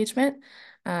public engagement.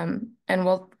 And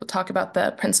we'll talk about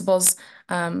the principles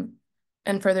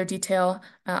in further detail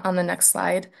on the next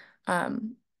slide.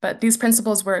 But these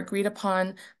principles were agreed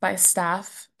upon by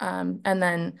staff, and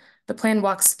then the plan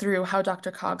walks through how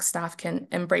DRCOG staff can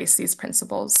embrace these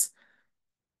principles.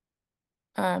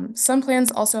 Some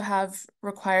plans also have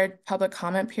required public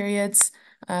comment periods,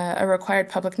 a required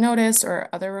public notice, or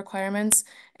other requirements,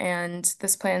 and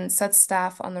this plan sets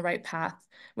staff on the right path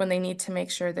when they need to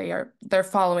make sure they're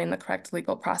following the correct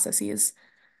legal processes.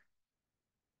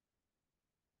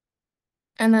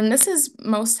 And then this is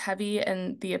most heavy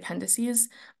in the appendices,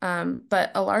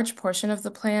 but a large portion of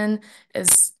the plan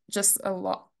is just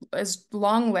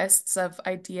long lists of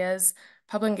ideas,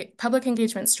 public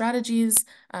engagement strategies,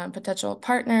 potential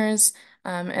partners,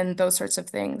 and those sorts of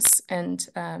things. And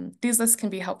these lists can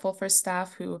be helpful for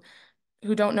staff who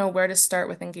don't know where to start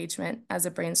with engagement as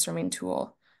a brainstorming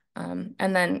tool. And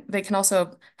then they can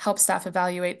also help staff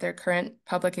evaluate their current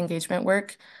public engagement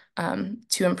work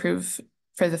to improve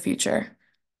for the future.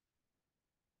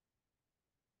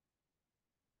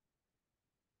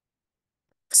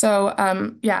 So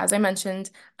yeah, as I mentioned,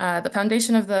 the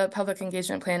foundation of the public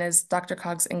engagement plan is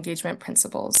DRCOG's engagement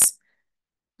principles.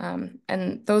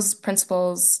 And those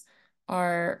principles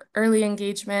are early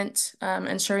engagement,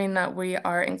 ensuring that we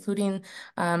are including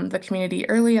the community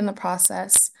early in the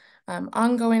process,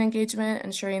 ongoing engagement,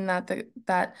 ensuring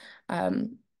that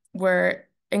we're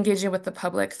engaging with the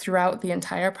public throughout the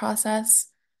entire process,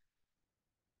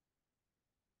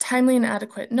 timely and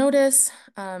adequate notice,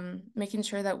 making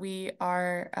sure that we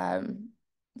are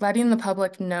letting the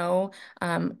public know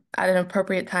at an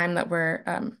appropriate time that we're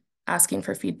asking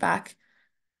for feedback.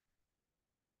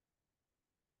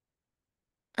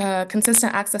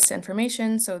 Consistent access to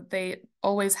information, so they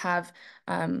always have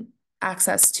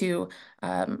access to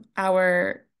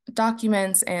our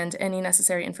documents and any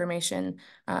necessary information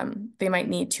they might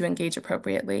need to engage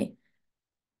appropriately.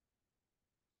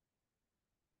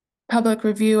 Public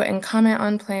review and comment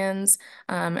on plans.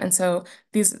 And so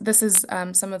this is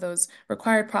some of those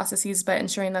required processes, but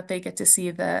ensuring that they get to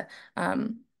see the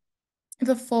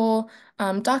full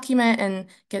document and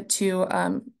get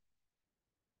to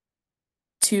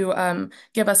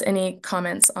give us any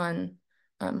comments on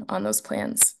those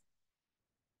plans.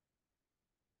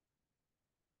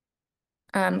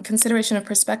 Consideration of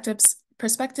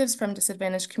perspectives from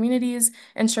disadvantaged communities,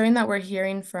 ensuring that we're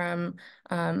hearing from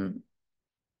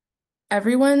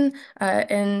everyone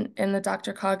in the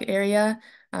DRCOG area,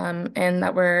 and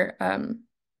that we're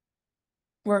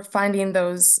finding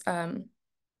those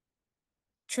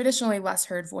traditionally less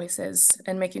heard voices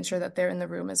and making sure that they're in the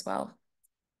room as well.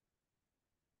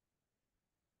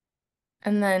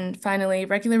 And then finally,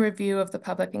 regular review of the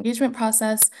public engagement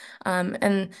process.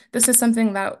 And this is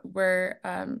something that we're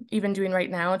even doing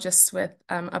right now, just with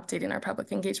updating our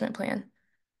public engagement plan.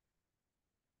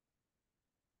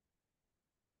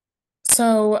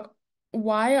 So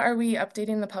why are we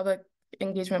updating the public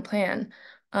engagement plan?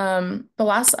 The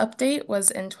last update was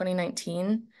in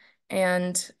 2019,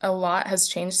 and a lot has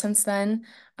changed since then.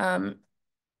 Not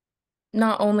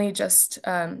only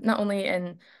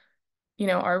in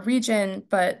our region,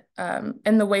 but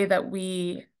in the way that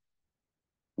we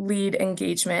lead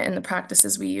engagement and the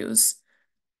practices we use.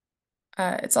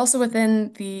 It's also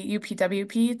within the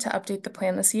UPWP to update the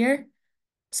plan this year,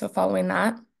 so following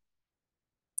that.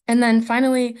 And then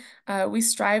finally, we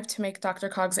strive to make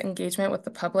DRCOG's engagement with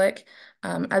the public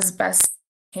as best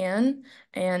we can,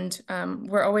 and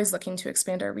we're always looking to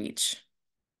expand our reach.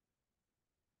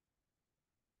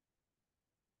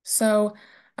 So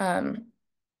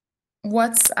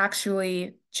what's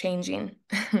actually changing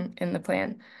in the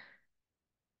plan?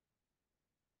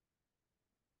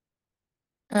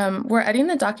 We're editing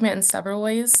the document in several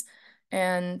ways,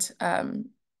 and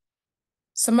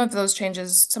some of the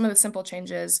simple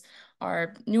changes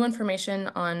are new information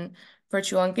on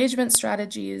virtual engagement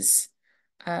strategies,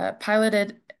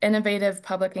 piloted innovative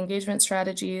public engagement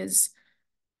strategies,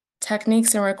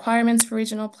 techniques and requirements for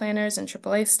regional planners and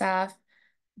AAA staff,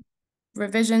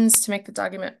 revisions to make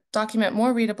the document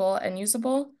more readable and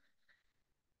usable.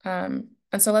 And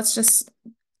so let's just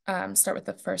start with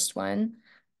the first one.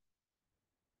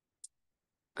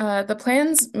 The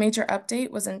plan's major update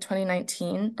was in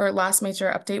 2019, or last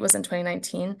major update was in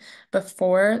 2019,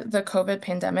 before the COVID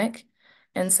pandemic.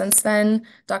 And since then,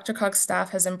 DRCOG staff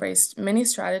has embraced many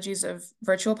strategies of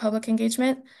virtual public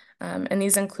engagement, and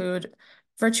these include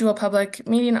virtual public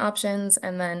meeting options,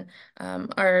 and then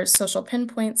our social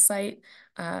pinpoint site,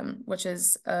 which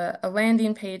is a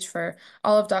landing page for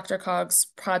all of DRCOG's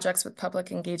projects with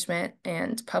public engagement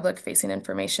and public-facing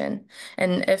information.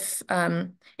 And if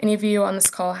any of you on this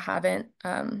call haven't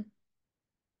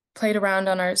played around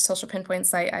on our social pinpoint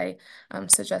site, I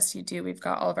suggest you do. We've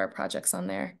got all of our projects on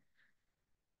there.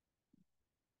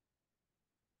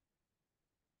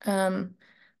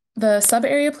 The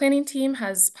sub-area planning team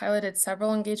has piloted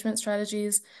several engagement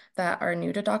strategies that are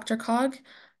new to DRCOG,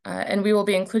 and we will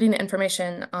be including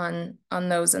information on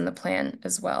those in the plan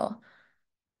as well.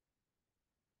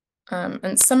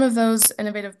 And some of those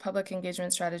innovative public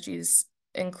engagement strategies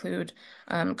include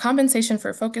compensation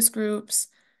for focus groups,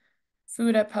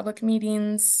 food at public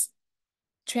meetings,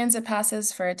 transit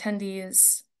passes for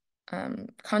attendees,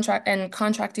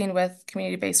 contracting with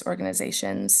community-based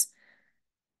organizations,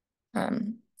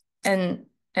 and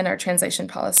our translation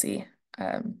policy.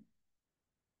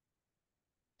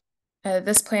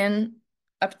 This plan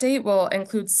update will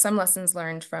include some lessons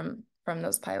learned from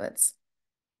those pilots.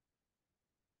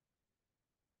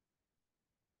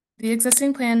 The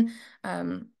existing plan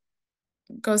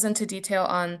goes into detail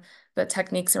on the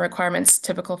techniques and requirements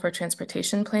typical for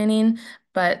transportation planning,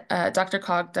 but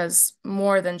DRCOG does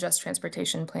more than just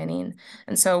transportation planning.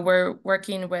 And so we're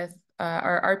working with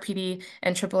our RPD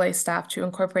and AAA staff to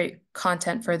incorporate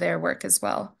content for their work as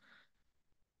well.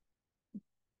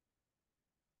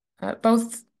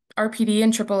 Both RPD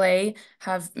and AAA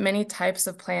have many types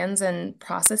of plans and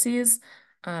processes,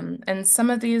 and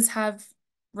some of these have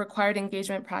required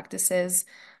engagement practices,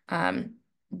 and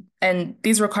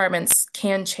these requirements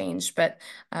can change, but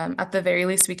at the very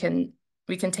least, we can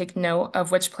take note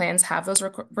of which plans have those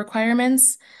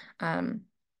requirements, and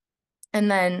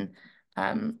then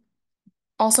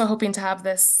also hoping to have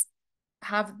this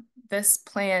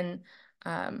plan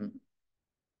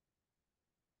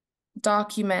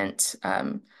document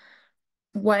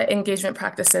what engagement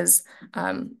practices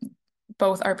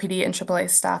both RPD and AAA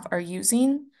staff are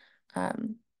using,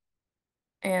 and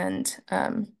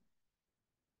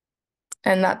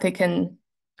that they can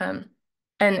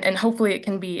and hopefully it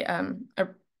can be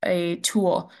a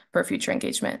tool for future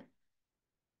engagement.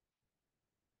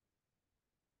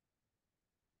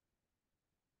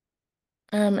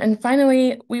 And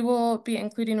finally, we will be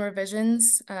including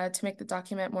revisions to make the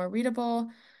document more readable.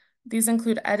 These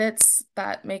include edits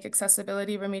that make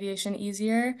accessibility remediation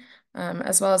easier,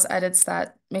 as well as edits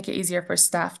that make it easier for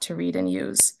staff to read and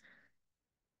use.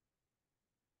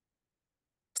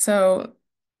 So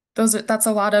that's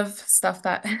a lot of stuff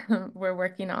that we're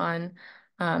working on.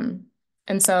 And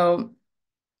so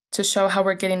to show how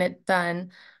we're getting it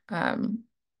done,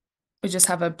 we just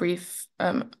have a brief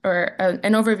or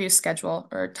an overview schedule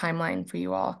or timeline for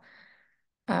you all.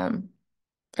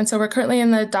 And so we're currently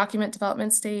in the document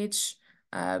development stage.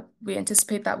 We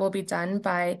anticipate that will be done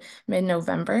by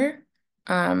mid-November,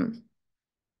 and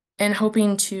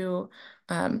hoping to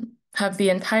have the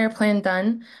entire plan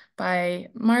done by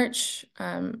March,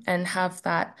 and have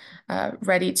that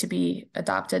ready to be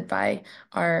adopted by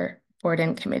our board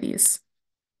and committees.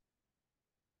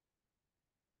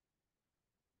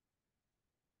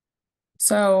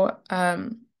 So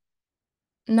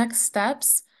next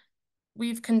steps,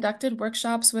 we've conducted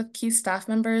workshops with key staff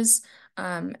members,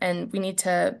 and we need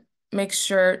to make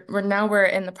sure we're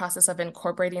in the process of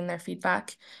incorporating their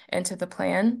feedback into the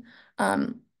plan.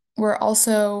 We're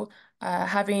also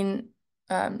conducting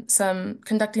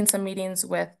some meetings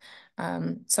with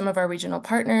some of our regional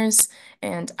partners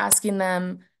and asking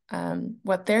them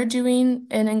what they're doing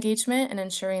in engagement and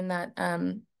ensuring that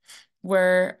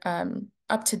we're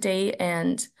up to date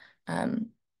and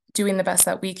doing the best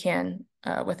that we can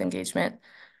with engagement.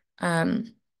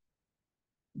 And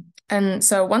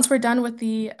so once we're done with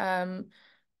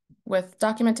with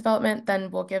document development,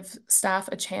 then we'll give staff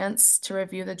a chance to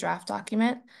review the draft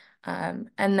document. And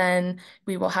then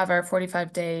we will have our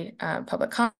 45-day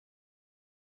public comment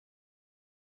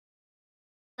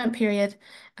period.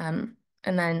 And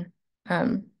then,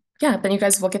 yeah, then you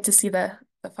guys will get to see the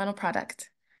final product.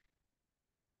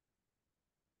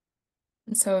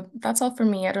 And so that's all for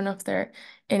me. I don't know if there are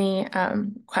any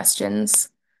questions.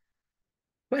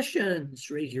 Questions,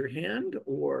 raise your hand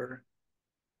or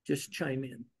just chime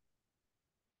in.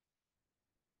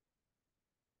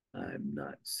 I'm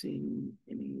not seeing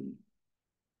any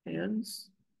hands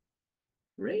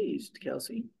raised,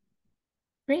 Kelsey.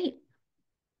 Great.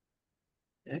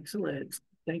 Excellent.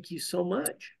 Thank you so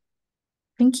much.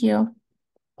 Thank you.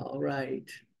 All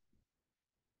right.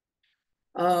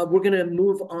 We're going to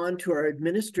move on to our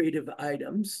administrative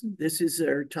items. This is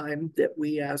our time that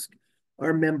we ask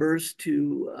our members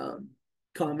to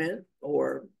comment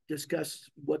or discuss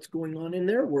what's going on in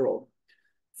their world.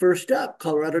 First up,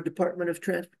 Colorado Department of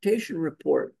Transportation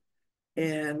report.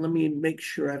 And let me make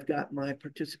sure I've got my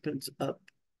participants up.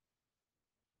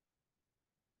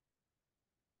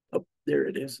 Oh, there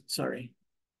it is. Sorry.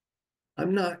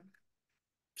 I'm not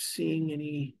seeing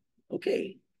any.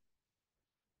 Okay.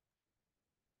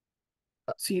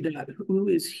 CDOT, who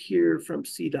is here from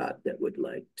CDOT that would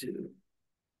like to?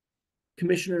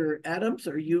 Commissioner Adams,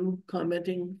 are you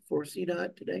commenting for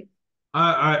CDOT today?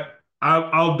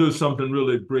 I'll do something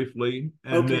really briefly,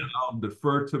 and Okay. then I'll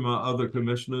defer to my other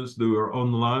commissioners who are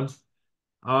on the line.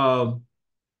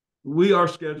 We are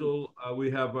scheduled.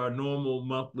 We have our normal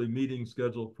monthly meeting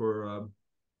scheduled for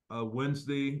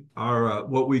Wednesday, our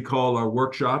what we call our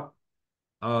workshop.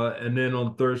 And then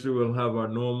on Thursday, we'll have our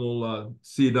normal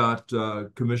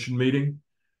CDOT commission meeting.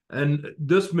 And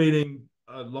this meeting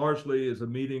largely is a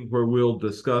meeting where we'll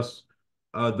discuss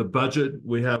the budget.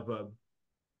 We have a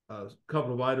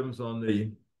couple of items on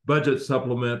the budget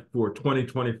supplement for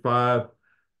 2025.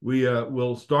 We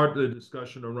will start the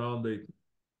discussion around the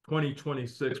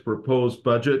 2026 proposed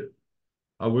budget.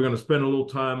 We're going to spend a little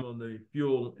time on the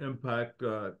fuel impact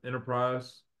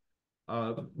enterprise.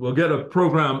 We'll get a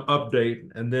program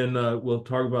update, and then we'll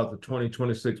talk about the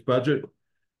 2026 budget.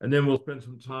 And then we'll spend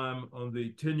some time on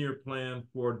the 10-year plan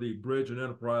for the Bridge and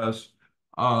Enterprise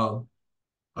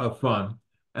fund.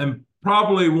 And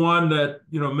probably one that,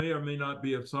 may or may not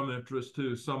be of some interest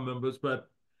to some members, but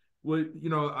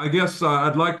I guess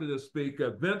I'd like to just speak.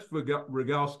 Vince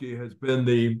Rogalski has been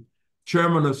the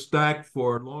chairman of STAC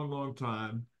for a long, long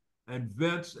time. And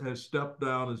Vince has stepped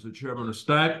down as the chairman of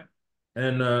STAC.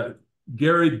 And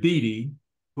Gary Beatty,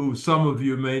 who some of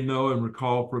you may know and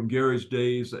recall from Gary's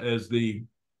days as the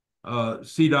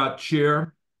CDOT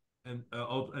chair and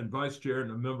vice chair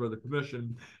and a member of the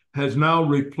commission, has now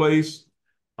replaced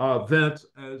Vince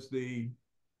as the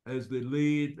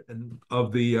lead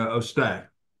of STAC.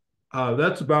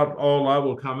 That's about all I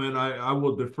will comment. I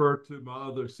will defer to my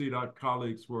other CDOT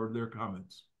colleagues for their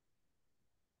comments.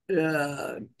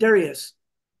 Darius.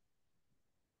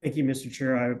 Thank you, Mr.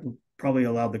 Chair. I will probably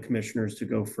allow the commissioners to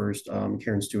go first,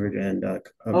 Karen Stewart and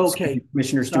okay.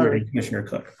 Commissioner Stewart and Commissioner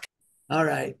Cook. All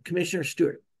right, Commissioner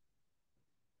Stewart.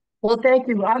 Well, thank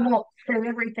you. I won't say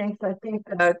everything, so I think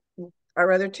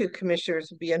our other two commissioners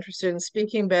would be interested in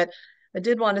speaking, but I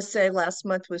did want to say last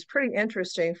month was pretty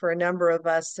interesting for a number of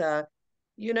us.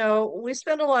 We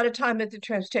spend a lot of time at the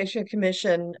Transportation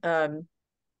Commission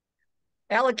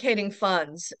allocating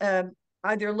funds,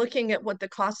 either looking at what the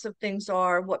costs of things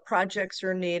are, what projects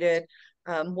are needed,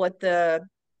 what the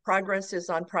progress is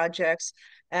on projects.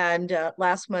 And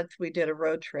last month we did a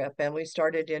road trip, and we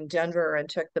started in Denver and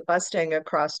took the Mustang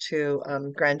across to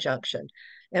Grand Junction.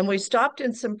 And we stopped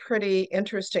in some pretty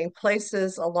interesting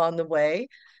places along the way.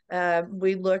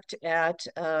 We looked at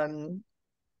the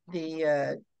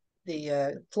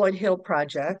Floyd Hill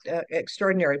project,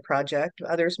 extraordinary project.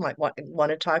 Others might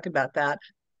want to talk about that.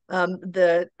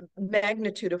 The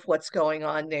magnitude of what's going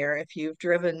on there, if you've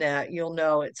driven that, you'll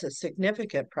know it's a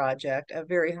significant project, a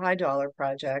very high dollar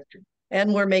project,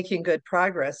 and we're making good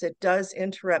progress. It does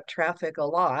interrupt traffic a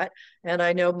lot, and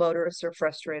I know motorists are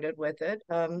frustrated with it,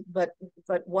 but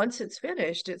once it's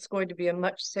finished, it's going to be a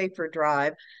much safer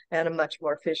drive and a much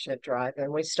more efficient drive,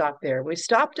 and we stopped there. We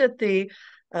stopped at the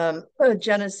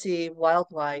Genesee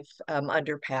Wildlife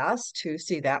underpass to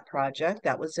see that project.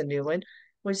 That was a new one.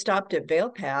 We stopped at Vail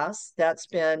Pass. That's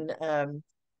been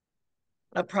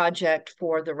a project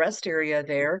for the rest area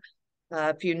there.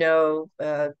 If you know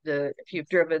if you've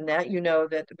driven that, you know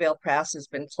that the Vail Pass has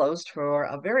been closed for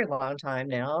a very long time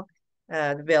now.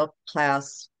 The Vail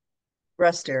Pass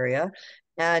rest area,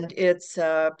 and it's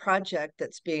a project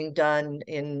that's being done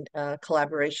in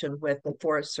collaboration with the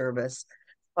Forest Service.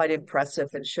 Quite impressive,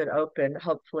 and should open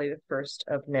hopefully the first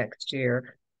of next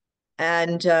year.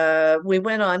 And we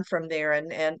went on from there,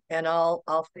 and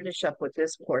I'll finish up with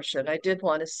this portion. I did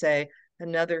want to say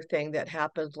another thing that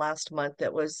happened last month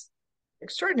that was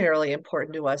extraordinarily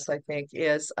important to us, I think,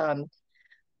 is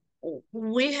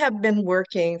we have been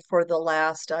working for the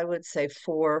last, I would say,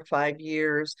 4 or 5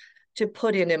 years to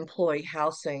put in employee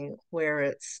housing where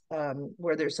it's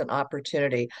where there's an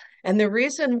opportunity. And the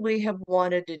reason we have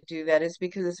wanted to do that is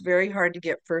because it's very hard to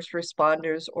get first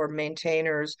responders or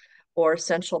maintainers or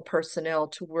essential personnel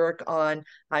to work on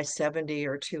I-70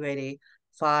 or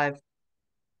 285,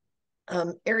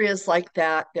 areas like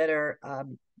that that are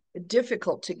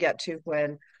difficult to get to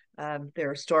when there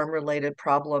are storm-related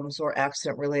problems or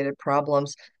accident-related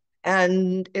problems.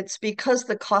 And it's because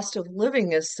the cost of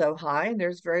living is so high and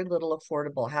there's very little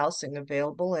affordable housing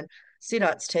available. And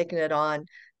CDOT's taken it on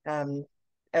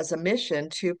as a mission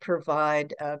to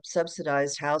provide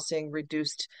subsidized housing,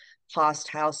 reduced cost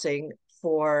housing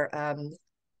for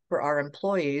our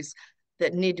employees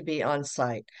that need to be on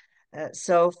site.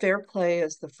 So Fair Play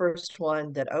is the first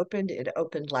one that opened. It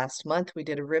opened last month. We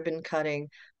did a ribbon cutting,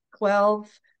 12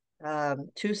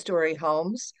 two-story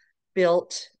homes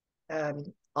built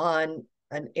on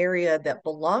an area that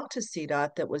belonged to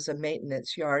CDOT that was a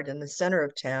maintenance yard in the center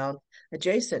of town,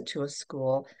 adjacent to a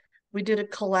school. We did a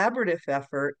collaborative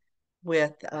effort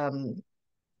with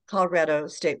Colorado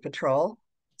State Patrol,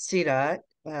 CDOT,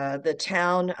 the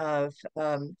town of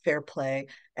Fair Play,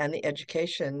 and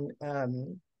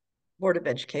the Board of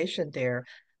Education there.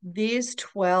 These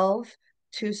 12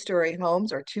 two-story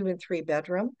homes are 2 and 3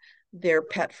 bedroom. They're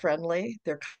pet friendly,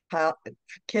 they're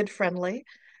kid friendly,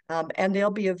 and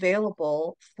they'll be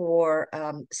available for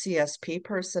CSP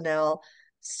personnel,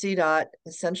 CDOT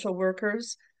essential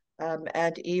workers,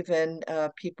 and even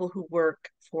people who work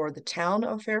for the town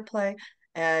of Fair Play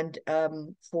and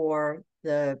for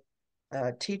the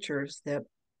teachers that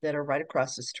are right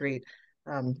across the street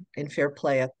in Fair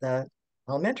Play at the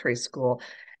elementary school.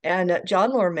 And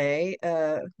John Lorme,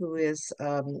 who is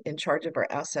in charge of our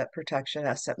asset protection,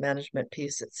 asset management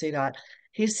piece at CDOT,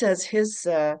 he says his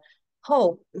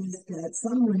hope is that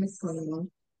someone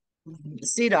from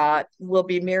CDOT will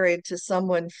be married to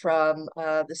someone from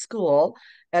the school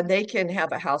and they can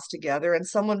have a house together, and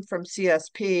someone from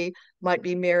CSP might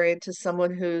be married to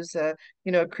someone who's a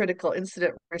critical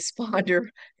incident responder,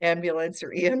 ambulance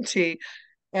or EMT.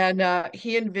 And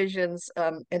he envisions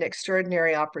an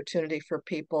extraordinary opportunity for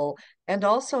people and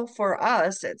also for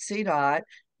us at CDOT.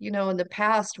 In the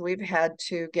past, we've had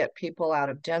to get people out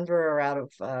of Denver or out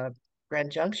of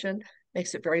Grand Junction.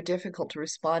 Makes it very difficult to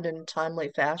respond in a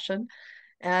timely fashion.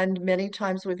 And many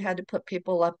times we've had to put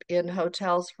people up in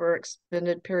hotels for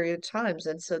extended period of times.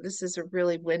 And so this is a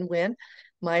really win-win.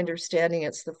 My understanding,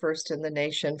 it's the first in the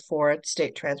nation for a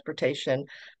state transportation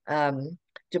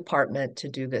department to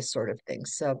do this sort of thing.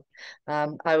 So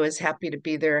I was happy to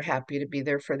be there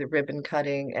for the ribbon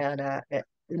cutting. And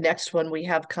the next one we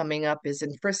have coming up is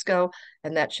in Frisco,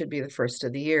 and that should be the first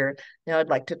of the year. Now I'd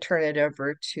like to turn it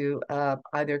over to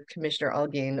either Commissioner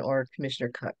Algeen or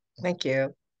Commissioner Cook. Thank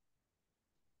you.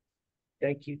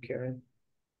 Thank you, Karen.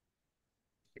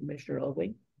 Commissioner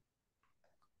Algeen.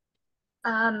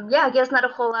 Yeah, I guess not a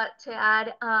whole lot to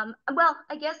add. Well,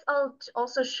 I guess I'll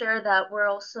also share that we're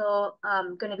also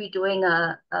going to be doing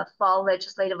a fall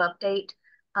legislative update.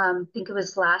 I think it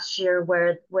was last year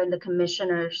when the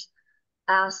commissioners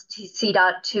asked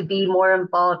CDOT to be more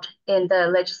involved in the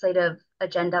legislative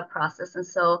agenda process. And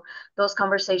so those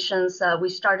conversations, we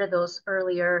started those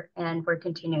earlier and we're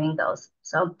continuing those.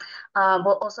 So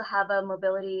we'll also have a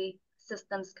mobility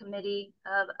systems committee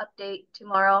update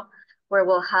tomorrow, where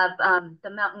we'll have the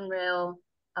Mountain Rail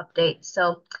update.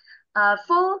 So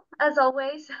full as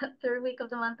always, third week of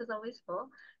the month is always full.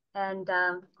 And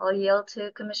I'll yield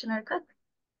to Commissioner Cook.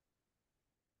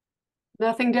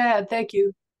 Nothing to add, thank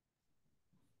you.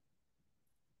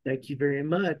 Thank you very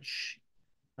much.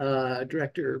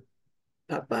 Director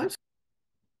Papas.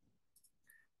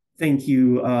 Thank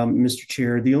you, Mr.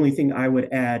 Chair. The only thing I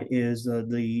would add is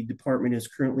the department is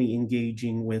currently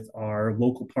engaging with our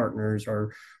local partners,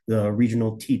 or the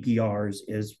regional TPRs,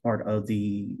 as part of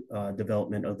the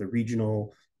development of the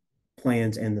regional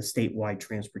plans and the statewide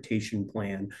transportation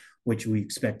plan, which we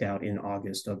expect out in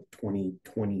August of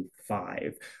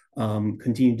 2025.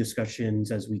 Continued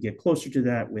discussions as we get closer to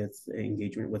that with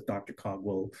engagement with DRCOG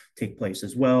will take place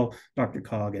as well.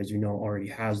 DRCOG, as you know, already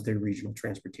has their regional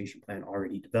transportation plan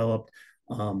already developed,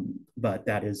 but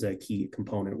that is a key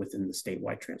component within the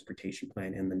statewide transportation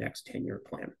plan and the next 10-year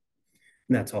plan.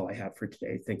 And that's all I have for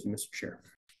today. Thank you, Mr. Chair.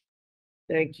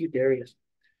 Thank you, Darius.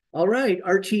 All right,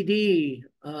 RTD,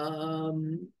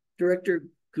 Director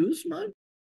Guzman.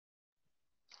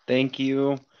 Thank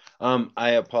you.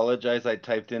 I apologize. I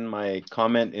typed in my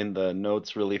comment in the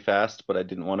notes really fast, but I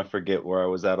didn't want to forget where I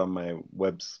was at on my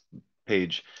web's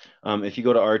page. If you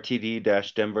go to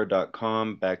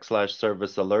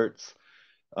rtd-denver.com/service alerts,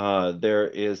 There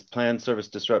is planned service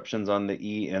disruptions on the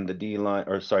E and the D line,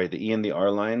 or sorry, the E and the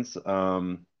R lines.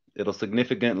 It'll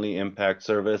significantly impact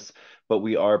service, but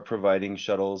we are providing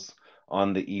shuttles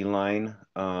on the E line,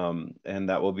 and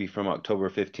that will be from October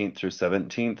 15th through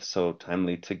 17th, so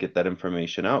timely to get that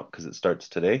information out because it starts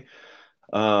today.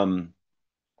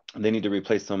 They need to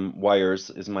replace some wires,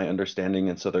 is my understanding,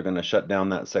 and so they're going to shut down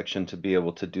that section to be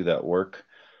able to do that work.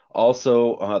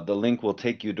 Also, the link will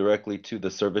take you directly to the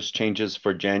service changes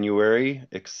for January.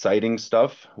 Exciting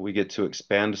stuff. We get to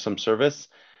expand some service,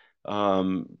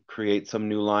 create some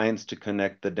new lines to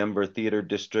connect the Denver Theater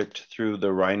District through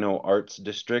the Rhino Arts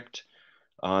District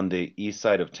on the east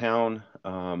side of town,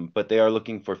 but they are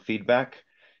looking for feedback.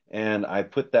 And I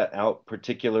put that out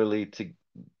particularly to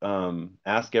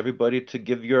ask everybody to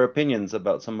give your opinions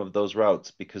about some of those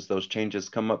routes because those changes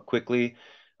come up quickly.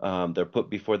 They're put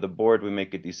before the board, we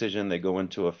make a decision, they go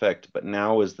into effect, but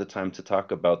now is the time to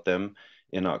talk about them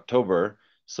in October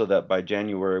so that by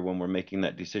January, when we're making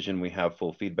that decision, we have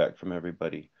full feedback from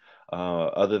everybody.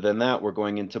 Other than that, we're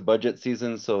going into budget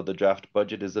season, so the draft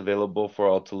budget is available for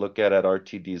all to look at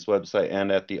RTD's website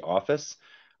and at the office.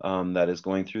 That is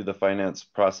going through the finance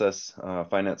process,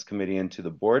 finance committee into the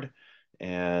board.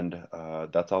 And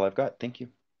that's all I've got. Thank you.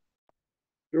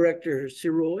 Director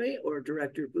Siroy or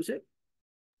Director Busick?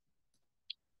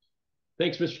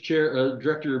 Thanks, Mr. Chair.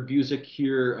 Director Busick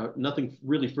here. Nothing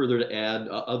really further to add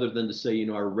other than to say,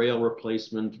 our rail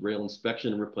replacement, rail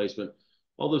inspection and replacement,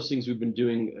 all those things we've been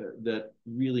doing that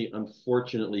really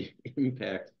unfortunately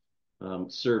impact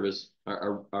service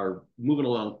are moving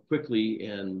along quickly,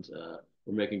 and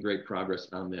we're making great progress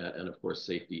on that. And of course,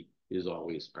 safety is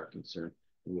always our concern.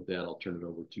 And with that, I'll turn it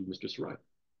over to Mr. Sarai.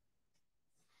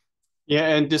 Yeah,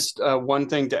 and just one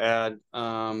thing to add,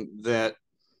 that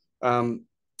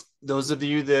those of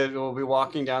you that will be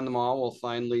walking down the mall will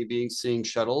finally be seeing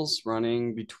shuttles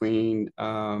running between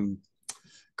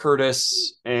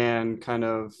Curtis and kind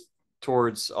of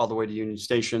towards all the way to Union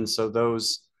Station. So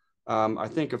those, I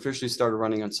think, officially started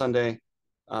running on Sunday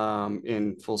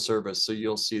in full service. So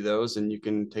you'll see those and you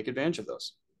can take advantage of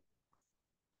those.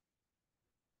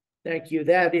 Thank you.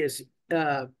 That is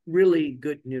really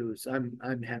good news.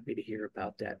 I'm happy to hear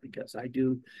about that because I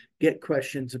do get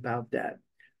questions about that.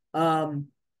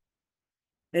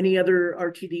 Any other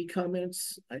RTD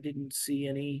comments? I didn't see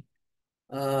any.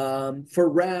 For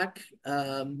RAC,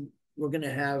 we're going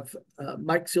to have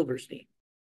Mike Silverstein.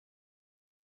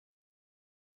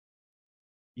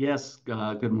 Yes,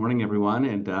 good morning, everyone,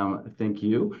 and thank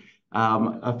you.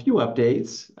 A few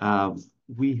updates.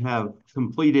 We have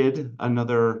completed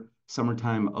another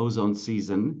summertime ozone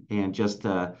season, and just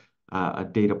a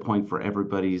data point for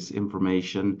everybody's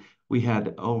information. We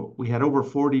had over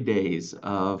 40 days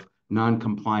of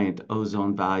non-compliant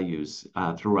ozone values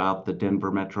throughout the Denver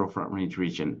Metro Front Range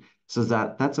region. So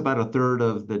that's about a third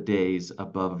of the days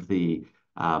above the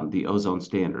ozone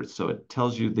standards. So it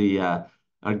tells you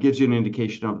gives you an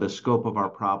indication of the scope of our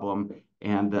problem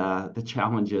and the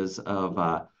challenges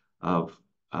of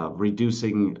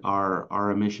reducing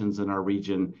our emissions in our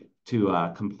region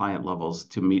to compliant levels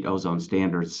to meet ozone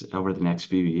standards over the next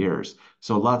few years.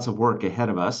 So lots of work ahead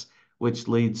of us, which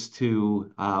leads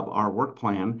to our work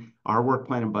plan. Our work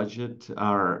plan and budget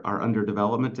are under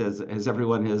development, as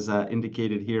everyone has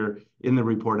indicated here in the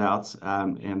report outs.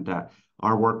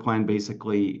 Our work plan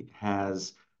basically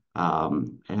has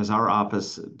our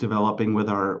office developing with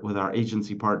our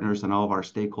agency partners and all of our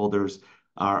stakeholders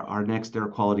our next air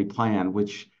quality plan,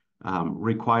 which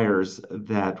requires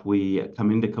that we come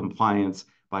into compliance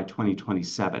by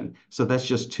 2027. So that's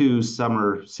just 2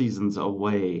 summer seasons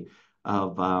away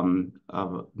of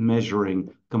measuring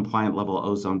compliant level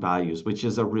ozone values, which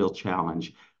is a real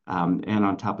challenge. And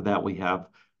on top of that, we have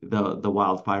the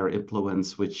wildfire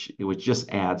influence, which just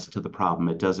adds to the problem.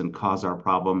 It doesn't cause our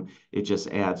problem. It just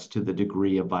adds to the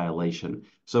degree of violation.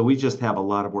 So we just have a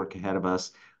lot of work ahead of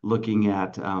us looking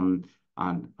at on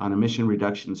emission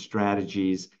reduction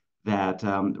strategies that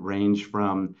range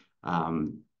from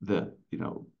the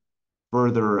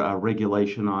further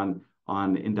regulation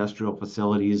on industrial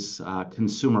facilities,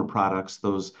 consumer products,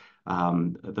 those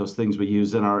things we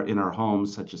use in our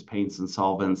homes, such as paints and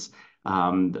solvents,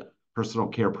 personal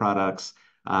care products,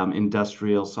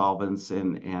 industrial solvents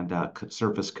and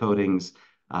surface coatings,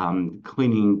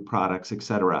 cleaning products,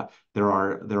 etc. There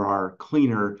are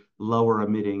cleaner, lower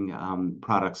emitting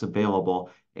products available,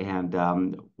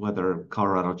 and whether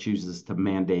Colorado chooses to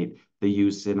mandate the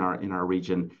use in our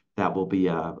region, that will be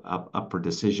up for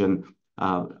decision.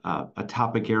 A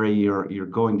topic area you're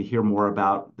going to hear more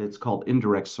about that's called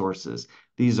indirect sources.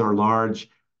 These are large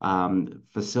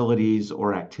facilities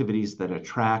or activities that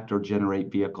attract or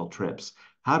generate vehicle trips.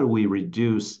 how do we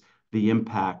reduce the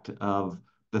impact of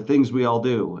the things we all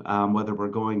do, whether we're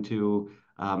going to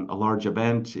a large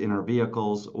event in our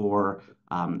vehicles or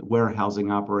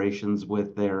warehousing operations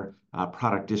with their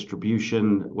product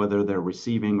distribution, whether they're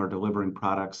receiving or delivering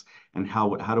products, and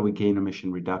how do we gain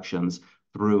emission reductions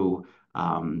through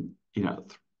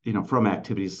from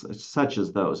activities such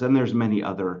as those. And there's many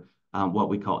other what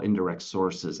we call indirect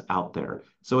sources out there.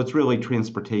 So it's really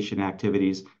transportation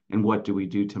activities and what do we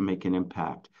do to make an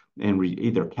impact and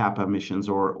either cap emissions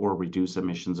or reduce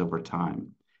emissions over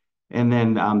time. And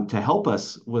then to help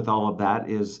us with all of that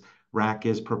is RAC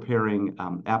is preparing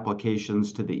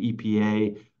applications to the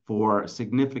EPA for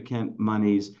significant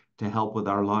monies to help with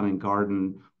our lawn and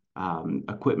garden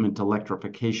equipment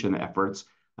electrification efforts.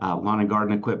 Lawn and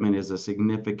garden equipment is a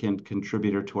significant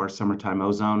contributor to our summertime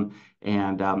ozone,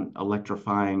 and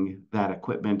electrifying that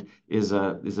equipment is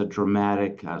a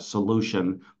dramatic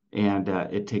solution. And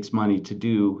it takes money to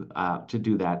do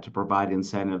that, to provide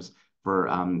incentives for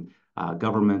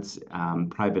governments,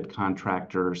 private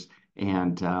contractors,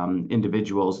 and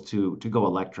individuals to go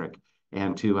electric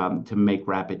and to make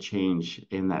rapid change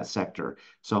in that sector.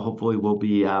 So hopefully we'll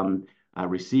be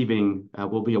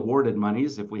we'll be awarded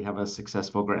monies if we have a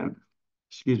successful grant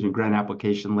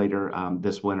application later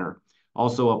this winter.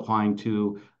 Also applying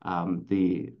to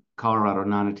the Colorado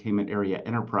Non-Attainment Area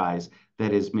Enterprise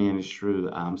that is managed through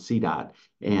CDOT.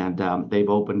 And they've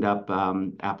opened up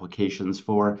applications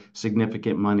for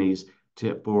significant monies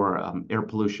for air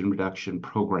pollution reduction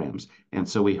programs. And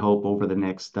so we hope over the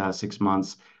next 6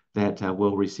 months that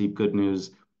we'll receive good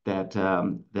news that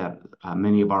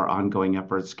many of our ongoing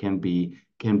efforts can be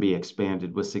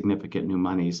expanded with significant new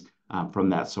monies from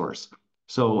that source.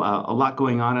 So a lot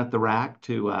going on at the RAC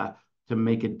to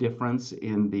make a difference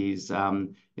in these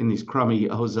crummy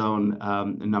ozone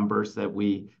numbers that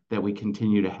we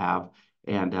continue to have,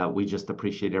 and we just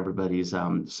appreciate everybody's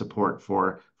support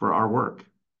for our work.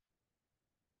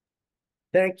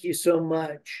 Thank you so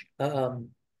much. I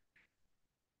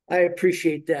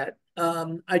appreciate that.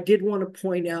 I did want to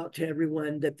point out to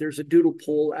everyone that there's a doodle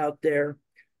poll out there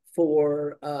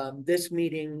for this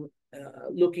meeting,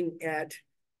 looking at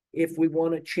if we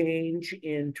want to change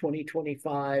in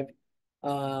 2025.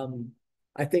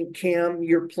 I think, Cam,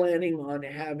 you're planning on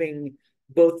having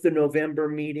both the November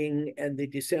meeting and the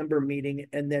December meeting,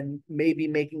 and then maybe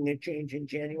making a change in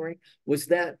January. Was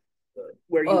that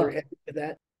where you were headed with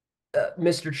that?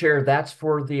 Mr. Chair, that's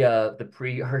for the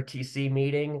pre-RTC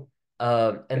meeting,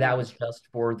 and that was just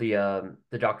for the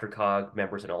DRCOG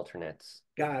members and alternates.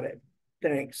 Got it.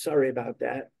 Thanks. Sorry about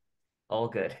that. All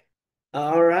good.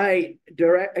 All right.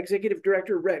 Executive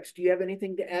Director Rex, do you have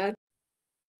anything to add?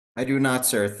 I do not,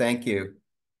 sir. Thank you.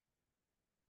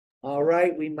 All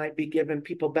right. We might be giving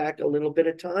people back a little bit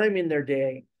of time in their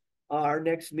day. Our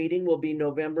next meeting will be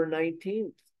November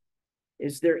 19th.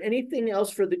 Is there anything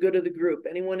else for the good of the group?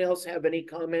 Anyone else have any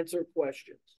comments or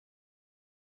questions?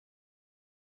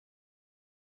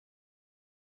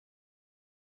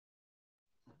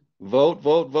 Vote,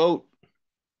 vote, vote.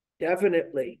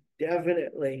 Definitely,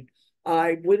 definitely.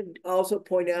 I would also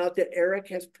point out that Eric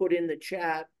has put in the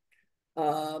chat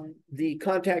the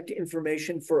contact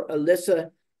information for Alyssa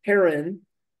Heron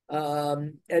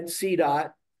at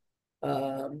CDOT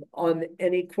on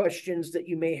any questions that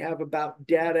you may have about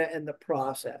data and the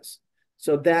process.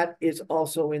 So that is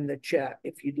also in the chat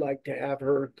if you'd like to have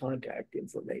her contact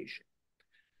information.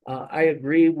 I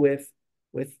agree with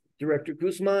Director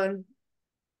Guzman.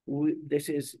 This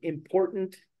is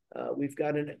important. We've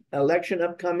got an election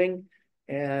upcoming,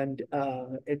 and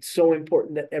it's so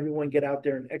important that everyone get out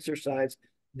there and exercise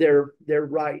their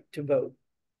right to vote.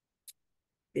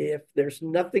 If there's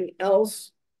nothing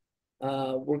else,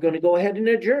 we're going to go ahead and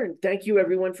adjourn. Thank you,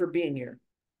 everyone, for being here.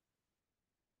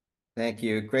 Thank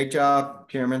you. Great job,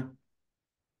 Chairman.